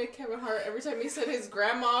that remind me of Kevin Hart every time he said his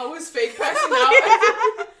grandma was fake passing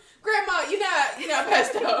out? Grandma, you're not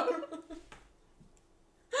passed out.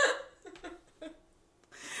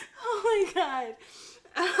 Oh my god.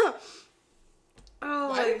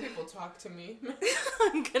 Why do people talk to me?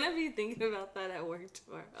 I'm gonna be thinking about that at work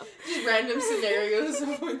tomorrow. Just random scenarios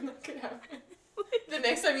of when that could happen. The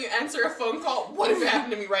next time you answer a phone call, what if it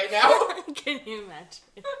happened to me right now? Can you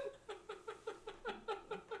imagine?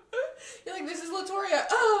 You're like, this is Latoria.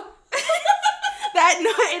 Oh. That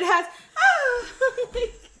note, it has,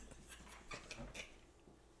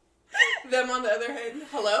 Them on the other hand,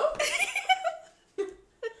 hello?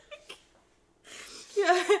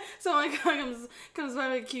 Yeah, someone comes by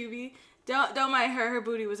with QB. Don't mind her. Her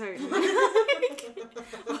booty was hurting.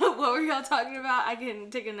 What were y'all talking about? I can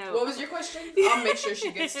take a note. What was your question? I'll make sure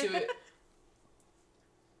she gets to it.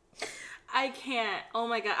 I can't. Oh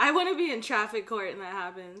my god. I want to be in traffic court and that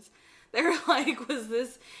happens. They're like, was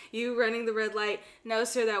this you running the red light? No,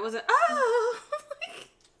 sir, that wasn't. Oh!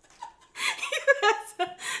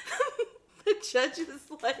 The judge is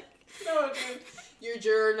like... No, dude. You're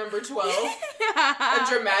juror number 12. A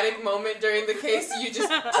dramatic moment during the case. You just...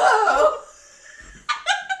 Oh!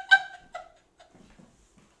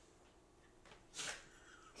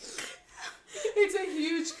 It's a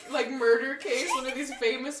huge, like, murder case. One of these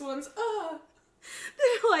famous ones. Oh.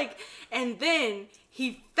 They're like, and then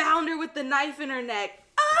he found her with the knife in her neck.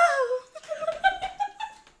 Oh!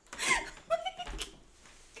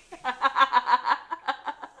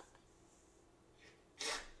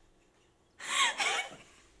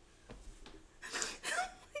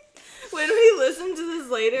 When we listen to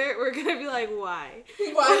this later, we're gonna be like, why?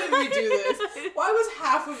 Why did we do this? Why was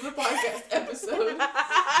half of the podcast episode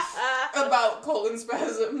about colon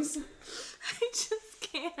spasms? I just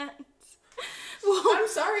can't. Well, I'm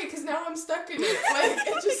sorry, because now I'm stuck in it. Like,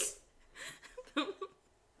 it just...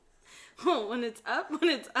 Well, when it's up, when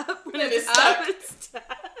it's up, when Then it's it's up, stuck. it's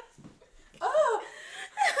stuck. Oh!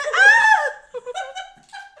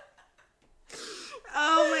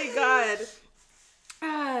 Oh my god.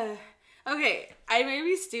 Okay, I may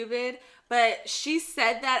be stupid, but she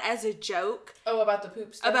said that as a joke. Oh, about the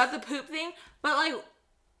poop stuff? About the poop thing. But, like,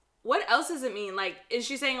 what else does it mean? Like, is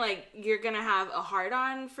she saying, like, you're gonna have a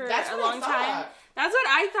hard-on for a long time? That's what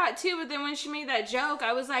I thought, too. But then when she made that joke,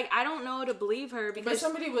 I was like, I don't know to believe her. Because but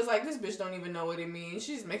somebody was like, this bitch don't even know what it means.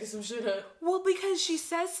 She's making some shit up. Well, because she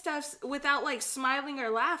says stuff without, like, smiling or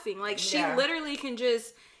laughing. Like, she literally can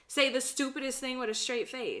just say the stupidest thing with a straight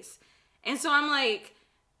face. And so I'm like,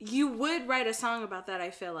 you would write a song about that,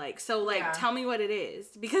 I feel like. So, like, tell me what it is.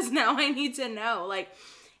 Because now I need to know. Like,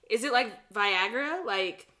 is it, like, Viagra?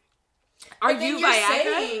 Like... Are you Viagra?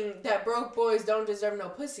 Saying that broke boys don't deserve no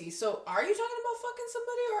pussy. So are you talking about fucking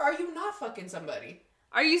somebody or are you not fucking somebody?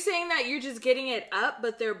 Are you saying that you're just getting it up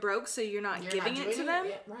but they're broke so you're not giving it to them?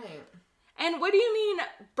 Yeah, right. And what do you mean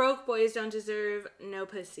broke boys don't deserve no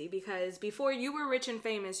pussy? Because before you were rich and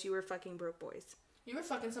famous, you were fucking broke boys. You were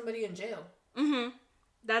fucking somebody in jail. Mm-hmm.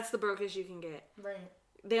 That's the brokest you can get. Right.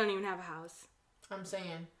 They don't even have a house. I'm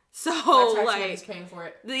saying. So, my tax money's paying for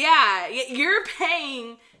it. Yeah, you're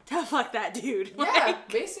paying to fuck that dude. Yeah, like,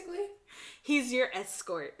 basically. He's your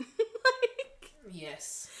escort.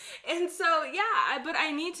 Yes. And so, yeah, but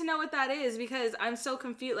I need to know what that is because I'm so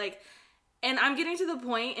confused. Like, and I'm getting to the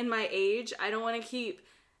point in my age, I don't want to keep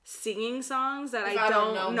singing songs that I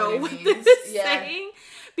don't know what this is saying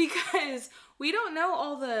because we don't know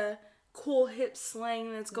all the cool hip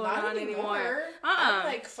slang that's going on anymore. I'm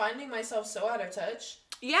like finding myself so out of touch.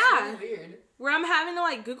 Yeah. It's really weird. Where I'm having to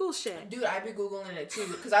like Google shit. Dude, I be Googling it too.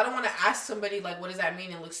 Because I don't want to ask somebody like, what does that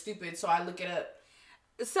mean? And look stupid. So I look it up.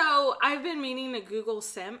 So I've been meaning to Google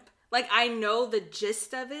simp. Like I know the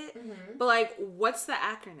gist of it. Mm-hmm. But like, what's the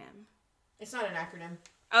acronym? It's not an acronym.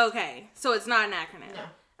 Okay. So it's not an acronym.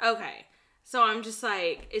 No. Okay. So I'm just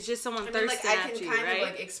like, it's just someone thirsting at you, right? I can kind of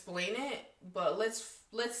like explain it. But let's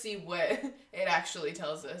see what it actually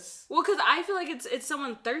tells us. Well, because I feel like it's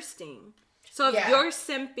someone thirsting. So if you're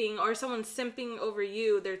simping or someone's simping over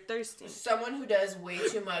you, they're thirsting. Someone who does way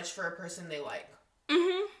too much for a person they like.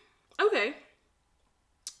 Mm-hmm. Okay.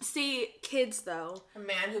 See, kids though. A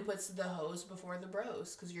man who puts the hoes before the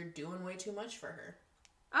bros because you're doing way too much for her.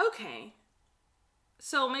 Okay.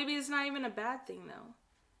 So maybe it's not even a bad thing though.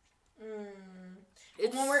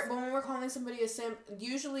 When we're calling somebody a simp,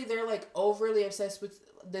 usually they're like overly obsessed with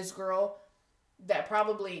this girl that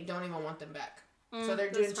probably don't even want them back. So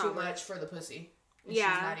they're doing too much for the pussy.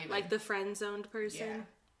 Yeah, like the friend-zoned person.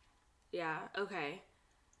 Yeah, okay.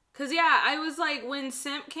 Because, I was like, when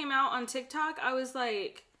simp came out on TikTok, I was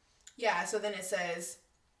like... Yeah, so then it says,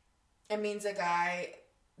 it means a guy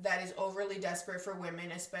that is overly desperate for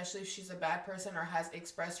women, especially if she's a bad person or has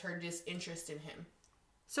expressed her disinterest in him.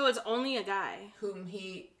 So it's only a guy?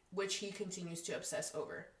 Which he continues to obsess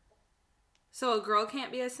over. So a girl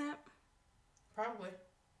can't be a simp? Probably.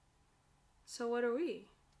 So what are we?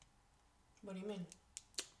 What do you mean?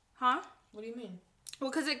 Huh? What do you mean? Well,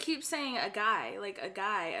 because it keeps saying a guy,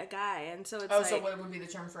 and so it's so what would be the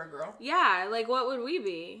term for a girl? Yeah, like what would we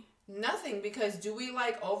be? Nothing, because do we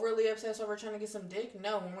like overly obsess over trying to get some dick?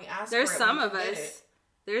 No, when we ask there's for it, some of us.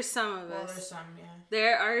 There's some of us. Well, there's some, yeah.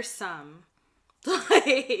 There are some.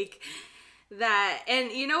 Like... That,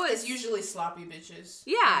 and you know what? It's usually sloppy bitches.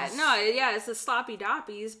 Yeah, it's the sloppy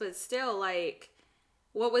doppies, but still, like...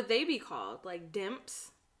 What would they be called? Like dimps?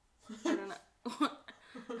 I don't know.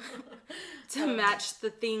 To match the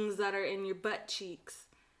things that are in your butt cheeks.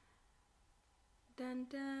 Dun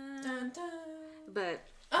dun. Dun dun. But.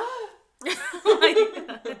 Oh my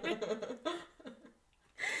God.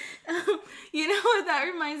 You know what that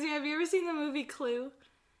reminds me of? Have you ever seen the movie Clue?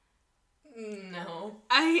 No.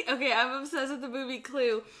 I'm obsessed with the movie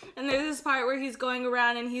Clue, and there's this part where he's going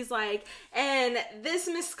around and he's like, and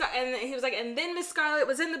he was like, and then Miss Scarlet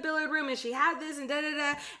was in the billiard room and she had this and da da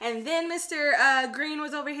da, and then Mr. Green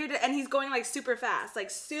was over here and he's going like super fast,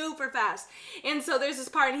 and so there's this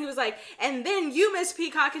part and he was like, and then you Miss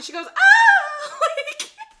Peacock, and she goes, ah, like.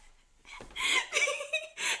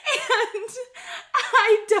 And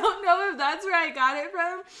I don't know if that's where I got it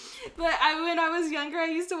from, but when I was younger, I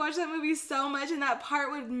used to watch that movie so much, and that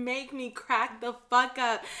part would make me crack the fuck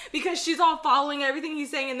up because she's all following everything he's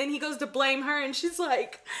saying, and then he goes to blame her, and she's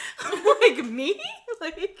like, like me?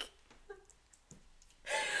 Like,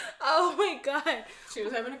 oh my God. She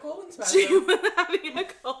was having a colon spasm. That's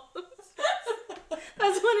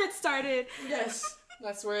when it started. Yes,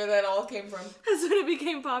 that's where that all came from. That's when it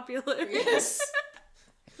became popular. Yes.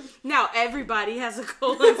 Now everybody has a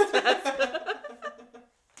colon spasm.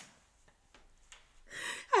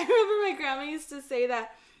 I remember my grandma used to say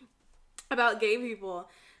that about gay people.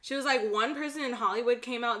 She was like, one person in Hollywood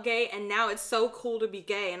came out gay, and now it's so cool to be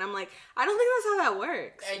gay. And I'm like, I don't think that's how that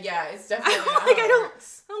works. Yeah, it's definitely not how it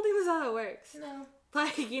works. I don't think that's how that works. No.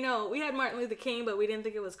 Like, we had Martin Luther King, but we didn't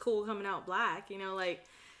think it was cool coming out black. Like,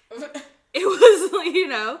 It was, you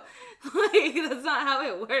know, like, that's not how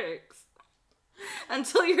it works.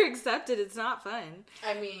 Until you're accepted, it's not fun.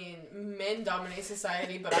 I mean, men dominate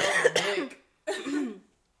society, but I want a dick.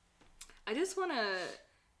 I just want to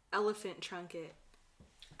elephant trunk it.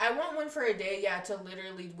 I want one for a day, yeah, to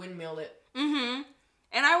literally windmill it. Mm-hmm.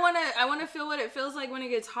 And I want to feel what it feels like when it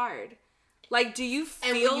gets hard. Like, do you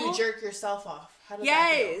feel... And when you jerk yourself off. How does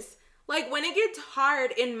that feel? Yes. Like, when it gets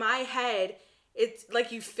hard in my head... It's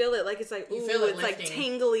like you feel it, like it's like, ooh, you feel it it's lifting. Like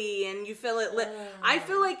tingly, and you feel it. I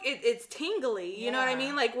feel like it's tingly. You know what I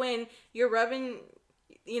mean? Like when you're rubbing,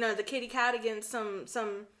 you know, the kitty cat against some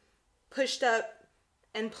pushed up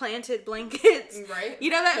and planted blankets. Right. You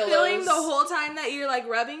know that Pillows. feeling the whole time that you're like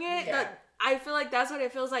rubbing it? Yeah. I feel like that's what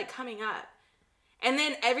it feels like coming up. And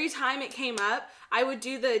then every time it came up, I would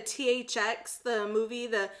do the THX, the movie,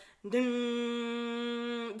 the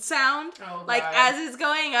ding sound, like as it's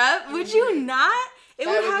going up. Would you not? It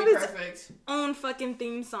would have its own fucking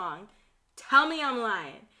theme song. Tell me I'm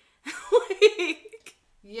lying. Like,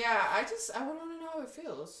 yeah, I want to know how it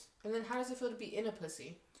feels. And then how does it feel to be in a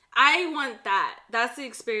pussy? I want that. That's the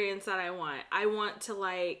experience that I want. I want to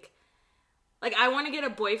like I want to get a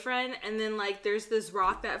boyfriend, and then like there's this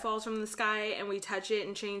rock that falls from the sky, and we touch it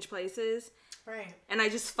and change places. Right. And I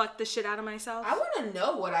just fuck the shit out of myself. I want to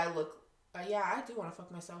know what I look... yeah, I do want to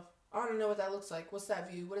fuck myself. I want to know what that looks like. What's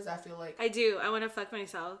that view? What does that feel like? I do. I want to fuck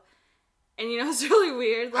myself. And you know, it's really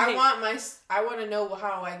weird. Like, I want to know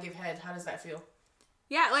how I give head. How does that feel?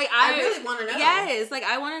 Yeah, like I really want to know. Yes, like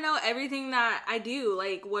I want to know everything that I do.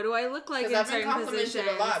 Like, what do I look like in certain positions? I've been complimented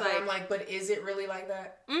a lot, but I'm like, but is it really like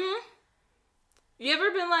that? Mm-hmm. You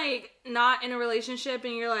ever been like not in a relationship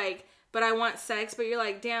and you're like, but I want sex, but you're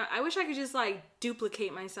like, damn, I wish I could just like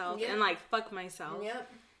duplicate myself and like fuck myself.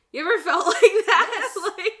 Yep. You ever felt like that? Yes.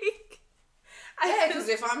 Like, yeah, because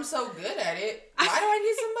if I'm so good at it, why do I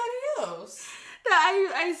need somebody else?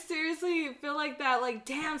 That I seriously feel like that. Like,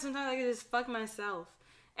 damn, sometimes I could just fuck myself,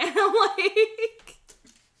 and I'm like,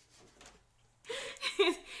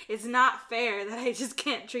 it's not fair that I just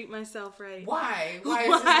can't treat myself right. Why? Why is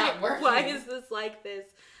this not working? Why is this like this?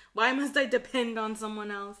 Why must I depend on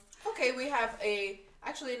someone else? Okay, we have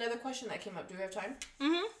actually another question that came up. Do we have time?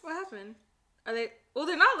 Mm-hmm. What happened? Are they... Well,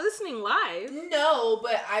 they're not listening live. No,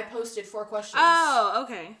 but I posted 4 questions. Oh,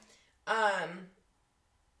 okay.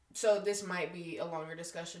 So this might be a longer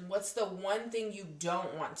discussion. What's the one thing you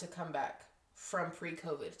don't want to come back from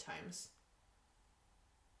pre-COVID times?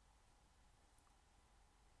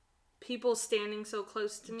 People standing so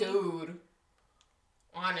close to me. Dude.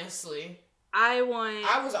 Honestly. I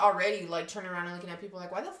was already, like, turning around and looking at people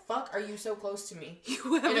like, why the fuck are you so close to me?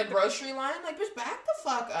 In a grocery line? Like, just back the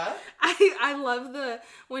fuck up. I love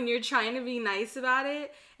when you're trying to be nice about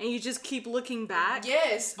it and you just keep looking back.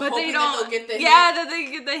 Yes. But they don't get the hint. that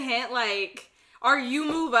they get the hint, like, or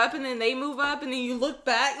you move up and then they move up and then you look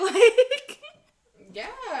back, like.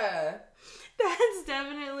 Yeah. That's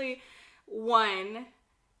definitely one.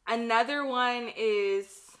 Another one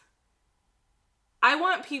is... I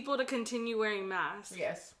want people to continue wearing masks.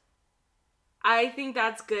 Yes. I think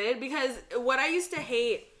that's good because what I used to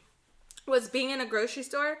hate was being in a grocery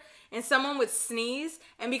store and someone would sneeze,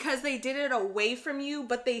 and because they did it away from you,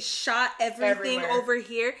 but they shot everything everywhere over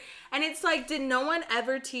here. And it's like, did no one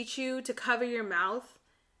ever teach you to cover your mouth?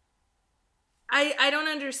 I don't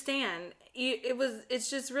understand.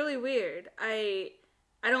 It's just really weird. I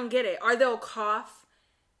don't get it. Or they'll cough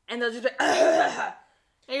and they'll just be ugh.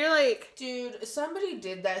 And you're like... Dude, somebody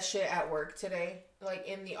did that shit at work today, like,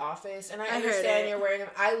 in the office, and I understand you're wearing them.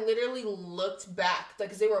 I literally looked back, like,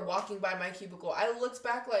 because they were walking by my cubicle. I looked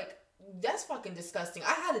back like, that's fucking disgusting.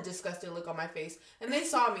 I had a disgusting look on my face, and they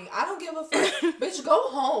saw me. I don't give a fuck. Bitch, go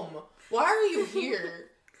home. Why are you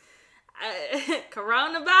here?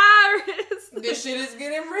 Coronavirus. This shit is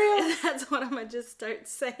getting real. That's what I'm going to just start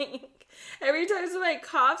saying. Every time somebody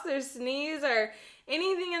coughs or sneezes or...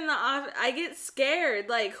 anything in the office, I get scared.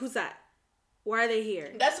 Like, who's that? Why are they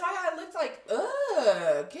here? That's why I looked like,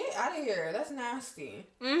 ugh, get out of here. That's nasty.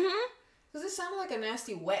 Mm-hmm. Because it sounded like a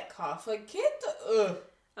nasty wet cough. Like, get the, ugh.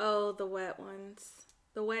 Oh, the wet ones.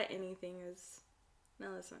 The wet anything is...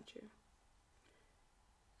 No, that's not true.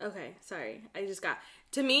 Okay, sorry.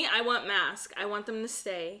 To me, I want masks. I want them to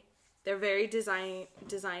stay. They're very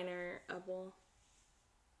designerable.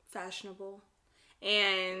 Fashionable.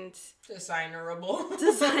 And designerable.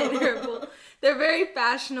 They're very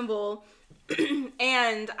fashionable,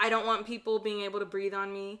 and I don't want people being able to breathe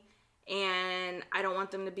on me, and I don't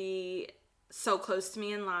want them to be so close to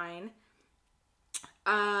me in line.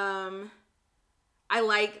 I I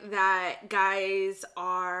like that guys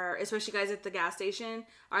are, especially guys at the gas station,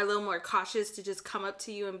 are a little more cautious to just come up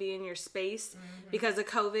to you and be in your space because of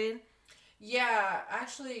COVID. Yeah,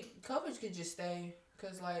 actually, COVID could just stay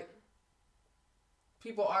because, like,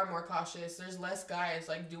 people are more cautious. There's less guys,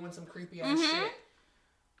 like, doing some creepy ass shit.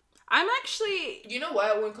 I'm actually... You know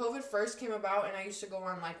what? When COVID first came about and I used to go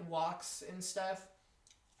on, like, walks and stuff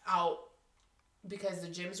out because the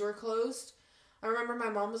gyms were closed, I remember my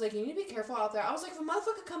mom was like, you need to be careful out there. I was like, if a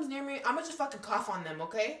motherfucker comes near me, I'm going to just fucking cough on them,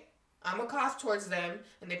 okay? I'm going to cough towards them,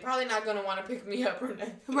 and they're probably not going to want to pick me up or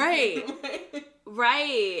nothing. Right.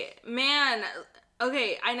 Right. Man,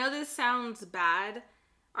 okay, I know this sounds bad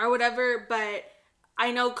or whatever, but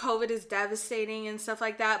I know COVID is devastating and stuff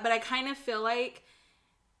like that, but I kind of feel like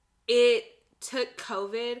it took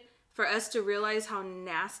COVID for us to realize how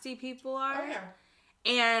nasty people are. Oh, yeah.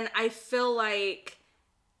 And I feel like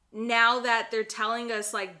now that they're telling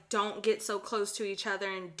us, like, don't get so close to each other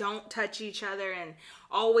and don't touch each other and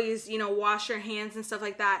always, you know, wash your hands and stuff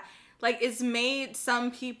like that, like, it's made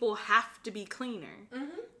some people have to be cleaner.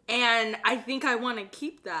 And I think I want to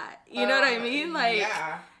keep that. You know what I mean? Like,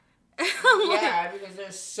 yeah. Yeah, because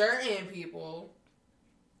there's certain people...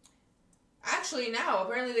 Actually, now,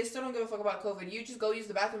 apparently they still don't give a fuck about COVID. You just go use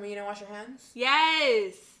the bathroom and you don't wash your hands?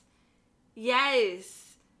 Yes.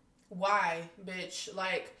 Yes. Why, bitch?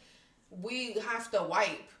 Like, we have to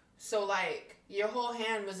wipe. So, like, your whole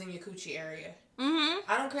hand was in your coochie area.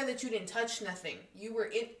 I don't care that you didn't touch nothing. You were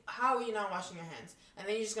in... How are you not washing your hands? And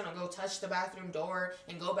then you're just gonna go touch the bathroom door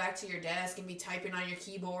and go back to your desk and be typing on your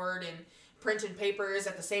keyboard and printing papers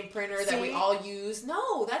at the same printer that we all use.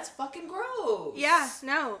 No, that's fucking gross. Yeah,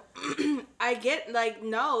 no. I get, like,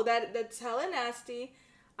 no, that's hella nasty.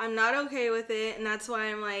 I'm not okay with it, and that's why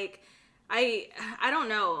I'm like, I don't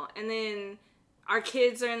know. And then our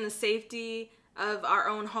kids are in the safety of our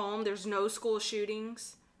own home. There's no school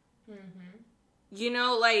shootings. You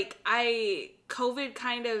know, like, COVID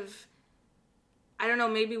kind of, I don't know,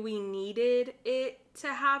 maybe we needed it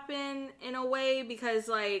to happen in a way because,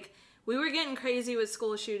 like, we were getting crazy with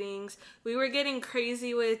school shootings. We were getting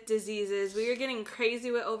crazy with diseases. We were getting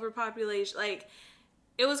crazy with overpopulation. Like,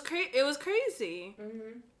 it was crazy.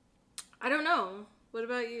 I don't know. What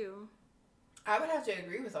about you? I would have to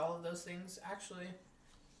agree with all of those things, actually.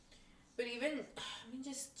 But even, I mean,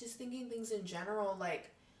 just thinking things in general,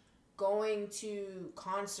 like, going to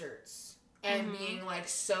concerts and being, like,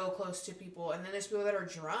 so close to people. And then there's people that are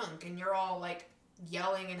drunk and you're all, like,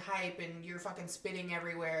 yelling and hype and you're fucking spitting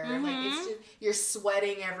everywhere. Like, it's just, you're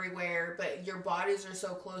sweating everywhere, but your bodies are so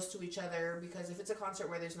close to each other because if it's a concert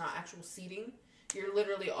where there's not actual seating, you're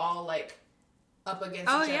literally all, like, up against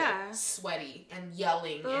each other, sweaty and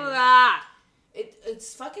yelling. And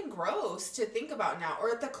it's fucking gross to think about now. Or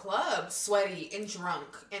at the club, sweaty and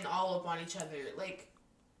drunk and all up on each other. Like,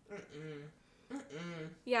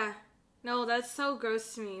 Yeah. No, that's so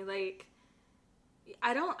gross to me. Like,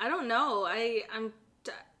 I don't know. I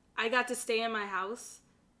got to stay in my house,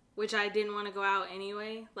 which I didn't want to go out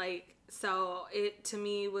anyway. Like, so it to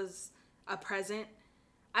me was a present.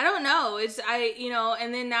 I don't know.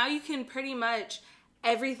 And then now you can pretty much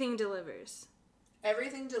everything delivers.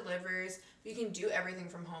 Everything delivers. You can do everything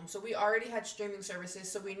from home. So we already had streaming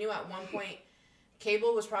services. So we knew at one point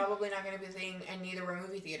cable was probably not going to be a thing, and neither were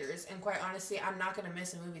movie theaters. And quite honestly, I'm not going to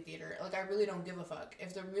miss a movie theater. Like, I really don't give a fuck.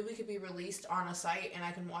 If the movie could be released on a site and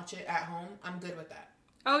I can watch it at home, I'm good with that.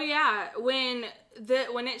 Oh, yeah. When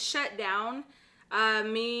it shut down,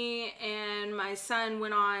 me and my son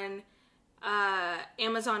went on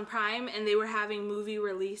Amazon Prime, and they were having movie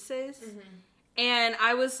releases. And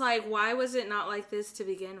I was like, why was it not like this to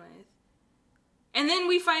begin with? And then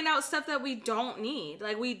we find out stuff that we don't need.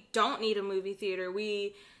 Like, we don't need a movie theater.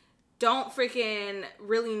 We don't freaking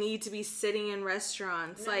really need to be sitting in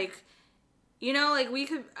restaurants. No. Like, you know, like, we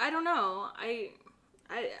could, I don't know. We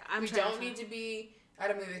don't need to be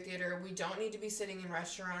at a movie theater. We don't need to be sitting in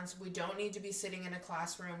restaurants. We don't need to be sitting in a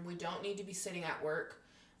classroom. We don't need to be sitting at work.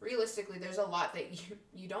 Realistically, there's a lot that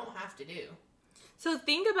you don't have to do. So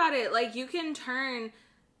think about it. Like, you can turn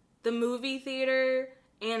the movie theater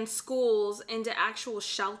and schools into actual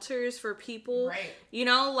shelters for people. Right. You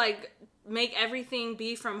know, like, make everything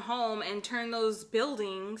be from home and turn those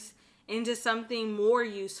buildings into something more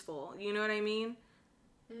useful. You know what I mean?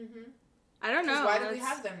 I don't know. Why do we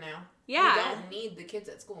have them now? Yeah. We don't need the kids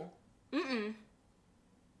at school.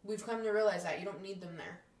 We've come to realize that. You don't need them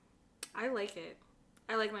there. I like it.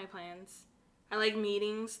 I like my plans. I like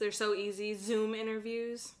meetings. They're so easy. Zoom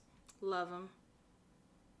interviews. Love them.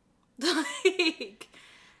 Like...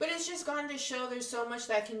 But it's just gone to show there's so much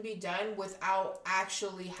that can be done without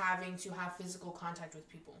actually having to have physical contact with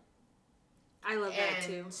people. I love that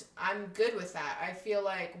too. And I'm good with that. I feel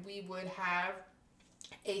like we would have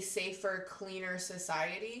a safer, cleaner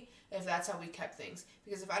society if that's how we kept things.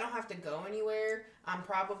 Because if I don't have to go anywhere, I'm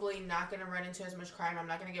probably not going to run into as much crime. I'm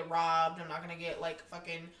not going to get robbed. I'm not going to get, like,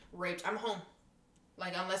 fucking raped. I'm home.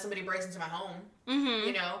 Like, unless somebody breaks into my home. Mm-hmm.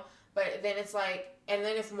 You know? But then it's like, and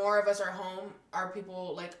then if more of us are home, are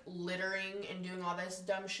people, like, littering and doing all this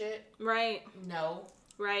dumb shit? Right. No.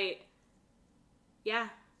 Right. Yeah.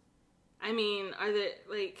 I mean, are there,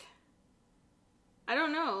 like... I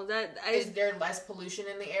don't know. Is there less pollution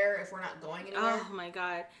in the air if we're not going anywhere? Oh, my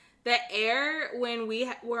God. The air, when we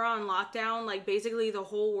were on lockdown, like, basically the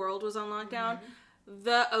whole world was on lockdown,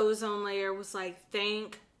 the ozone layer was like,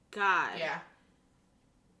 thank God. Yeah.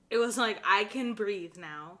 It was like, I can breathe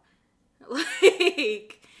now.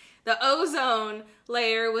 Like, the ozone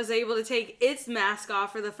layer was able to take its mask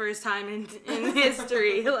off for the first time in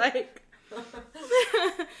history. Like,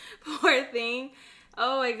 poor thing.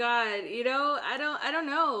 Oh my God. You know, I don't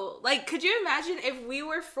know. Like, could you imagine if we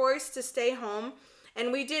were forced to stay home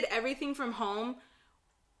and we did everything from home?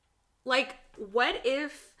 Like, what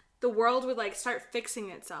if the world would, like, start fixing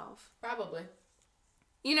itself? Probably.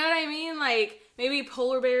 You know what I mean? Like, maybe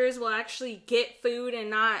polar bears will actually get food and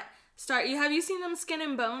not start... Have you seen them skin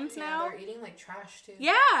and bones now? Yeah, they're eating like trash, too.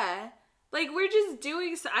 Yeah. Like, we're just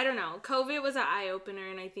doing... I don't know. COVID was an eye-opener,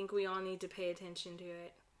 and I think we all need to pay attention to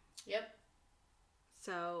it. Yep.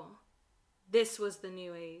 So, this was the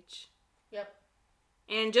new age. Yep.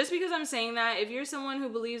 And just because I'm saying that, if you're someone who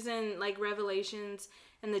believes in, like, revelations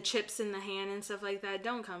and the chips in the hand and stuff like that,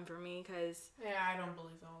 don't come for me, because... Yeah, I don't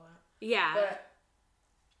believe all that. Yeah. But...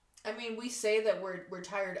 I mean, we say that we're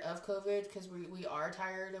tired of COVID because we are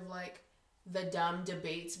tired of, like, the dumb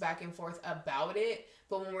debates back and forth about it.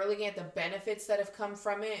 But when we're looking at the benefits that have come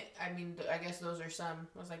from it, I mean, I guess those are some.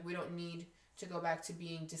 I was like, we don't need to go back to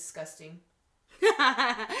being disgusting.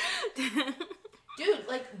 Dude,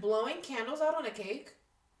 like, blowing candles out on a cake,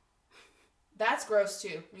 that's gross,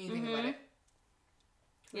 too, when you think about it.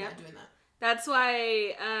 We're not doing that. That's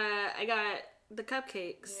why I got the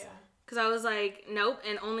cupcakes. Yeah. Because I was like, nope,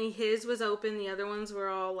 and only his was open. The other ones were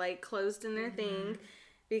all, like, closed in their thing.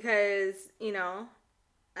 Because, you know,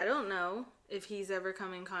 I don't know if he's ever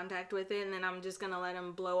come in contact with it, and then I'm just going to let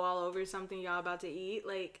him blow all over something y'all about to eat.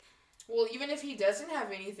 Like... Well, even if he doesn't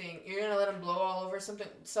have anything, you're going to let him blow all over something.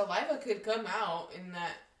 Saliva could come out in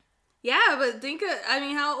that. Yeah, but think of, I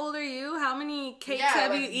mean, how old are you? How many cakes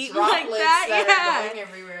have you eaten like that? Are going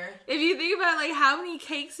everywhere. If you think about, like, how many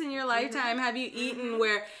cakes in your lifetime have you eaten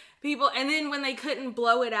where... People, and then when they couldn't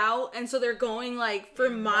blow it out, and so they're going, like,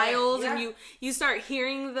 for miles, and you start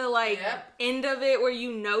hearing the, like, end of it where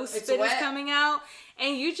you know spit is coming out,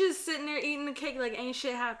 and you just sitting there eating the cake like ain't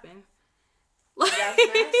shit happened. Like, that's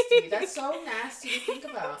nasty. That's so nasty to think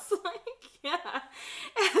about. It's like, yeah.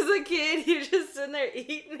 As a kid, you're just sitting there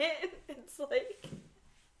eating it. It's like...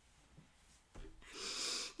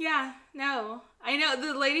 Yeah, no. I know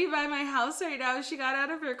the lady by my house right now, she got out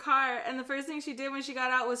of her car, and the first thing she did when she got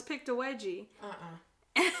out was picked a wedgie.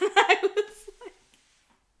 And I was like...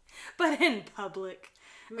 But in public.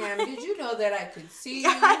 Ma'am, did you know that I could see you?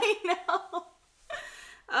 I know.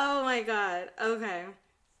 Oh my God. Okay.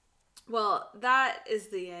 Well, that is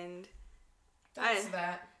the end. That's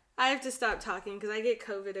that. I have to stop talking because I get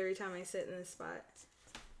COVID every time I sit in this spot.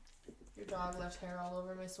 Your dog left hair all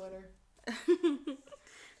over my sweater.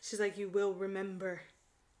 She's like, you will remember.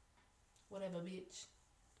 Whatever, bitch.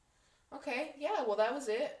 Okay, yeah, well, that was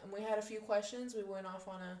it. And we had a few questions. We went off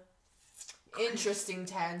on a interesting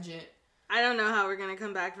tangent. I don't know how we're going to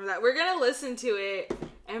come back from that. We're going to listen to it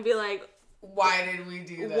and be like... Why did we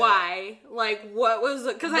do that? Why? Like, what was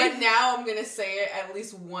it? But now I'm going to say it at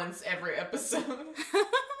least once every episode.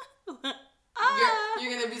 You're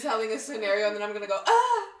going to be telling a scenario and then I'm going to go,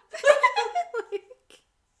 ah!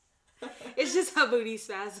 It's just a booty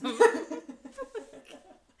spasm. What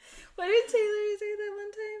did Taylor say that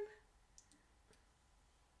one time?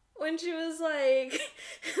 When she was like,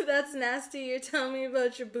 that's nasty, you're telling me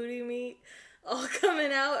about your booty meat all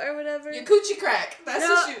coming out or whatever. Your coochie crack. That's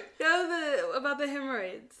what you... No, about the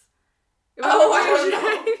hemorrhoids. I don't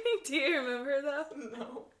know. Do you remember though?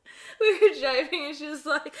 No. We were driving and she was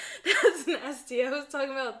like, that's nasty. I was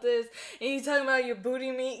talking about this and you talking about your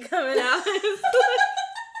booty meat coming out.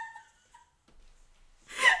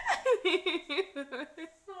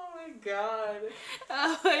 Oh my God.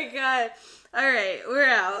 Oh my God. All right, we're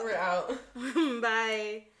out. We're out.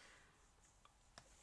 Bye.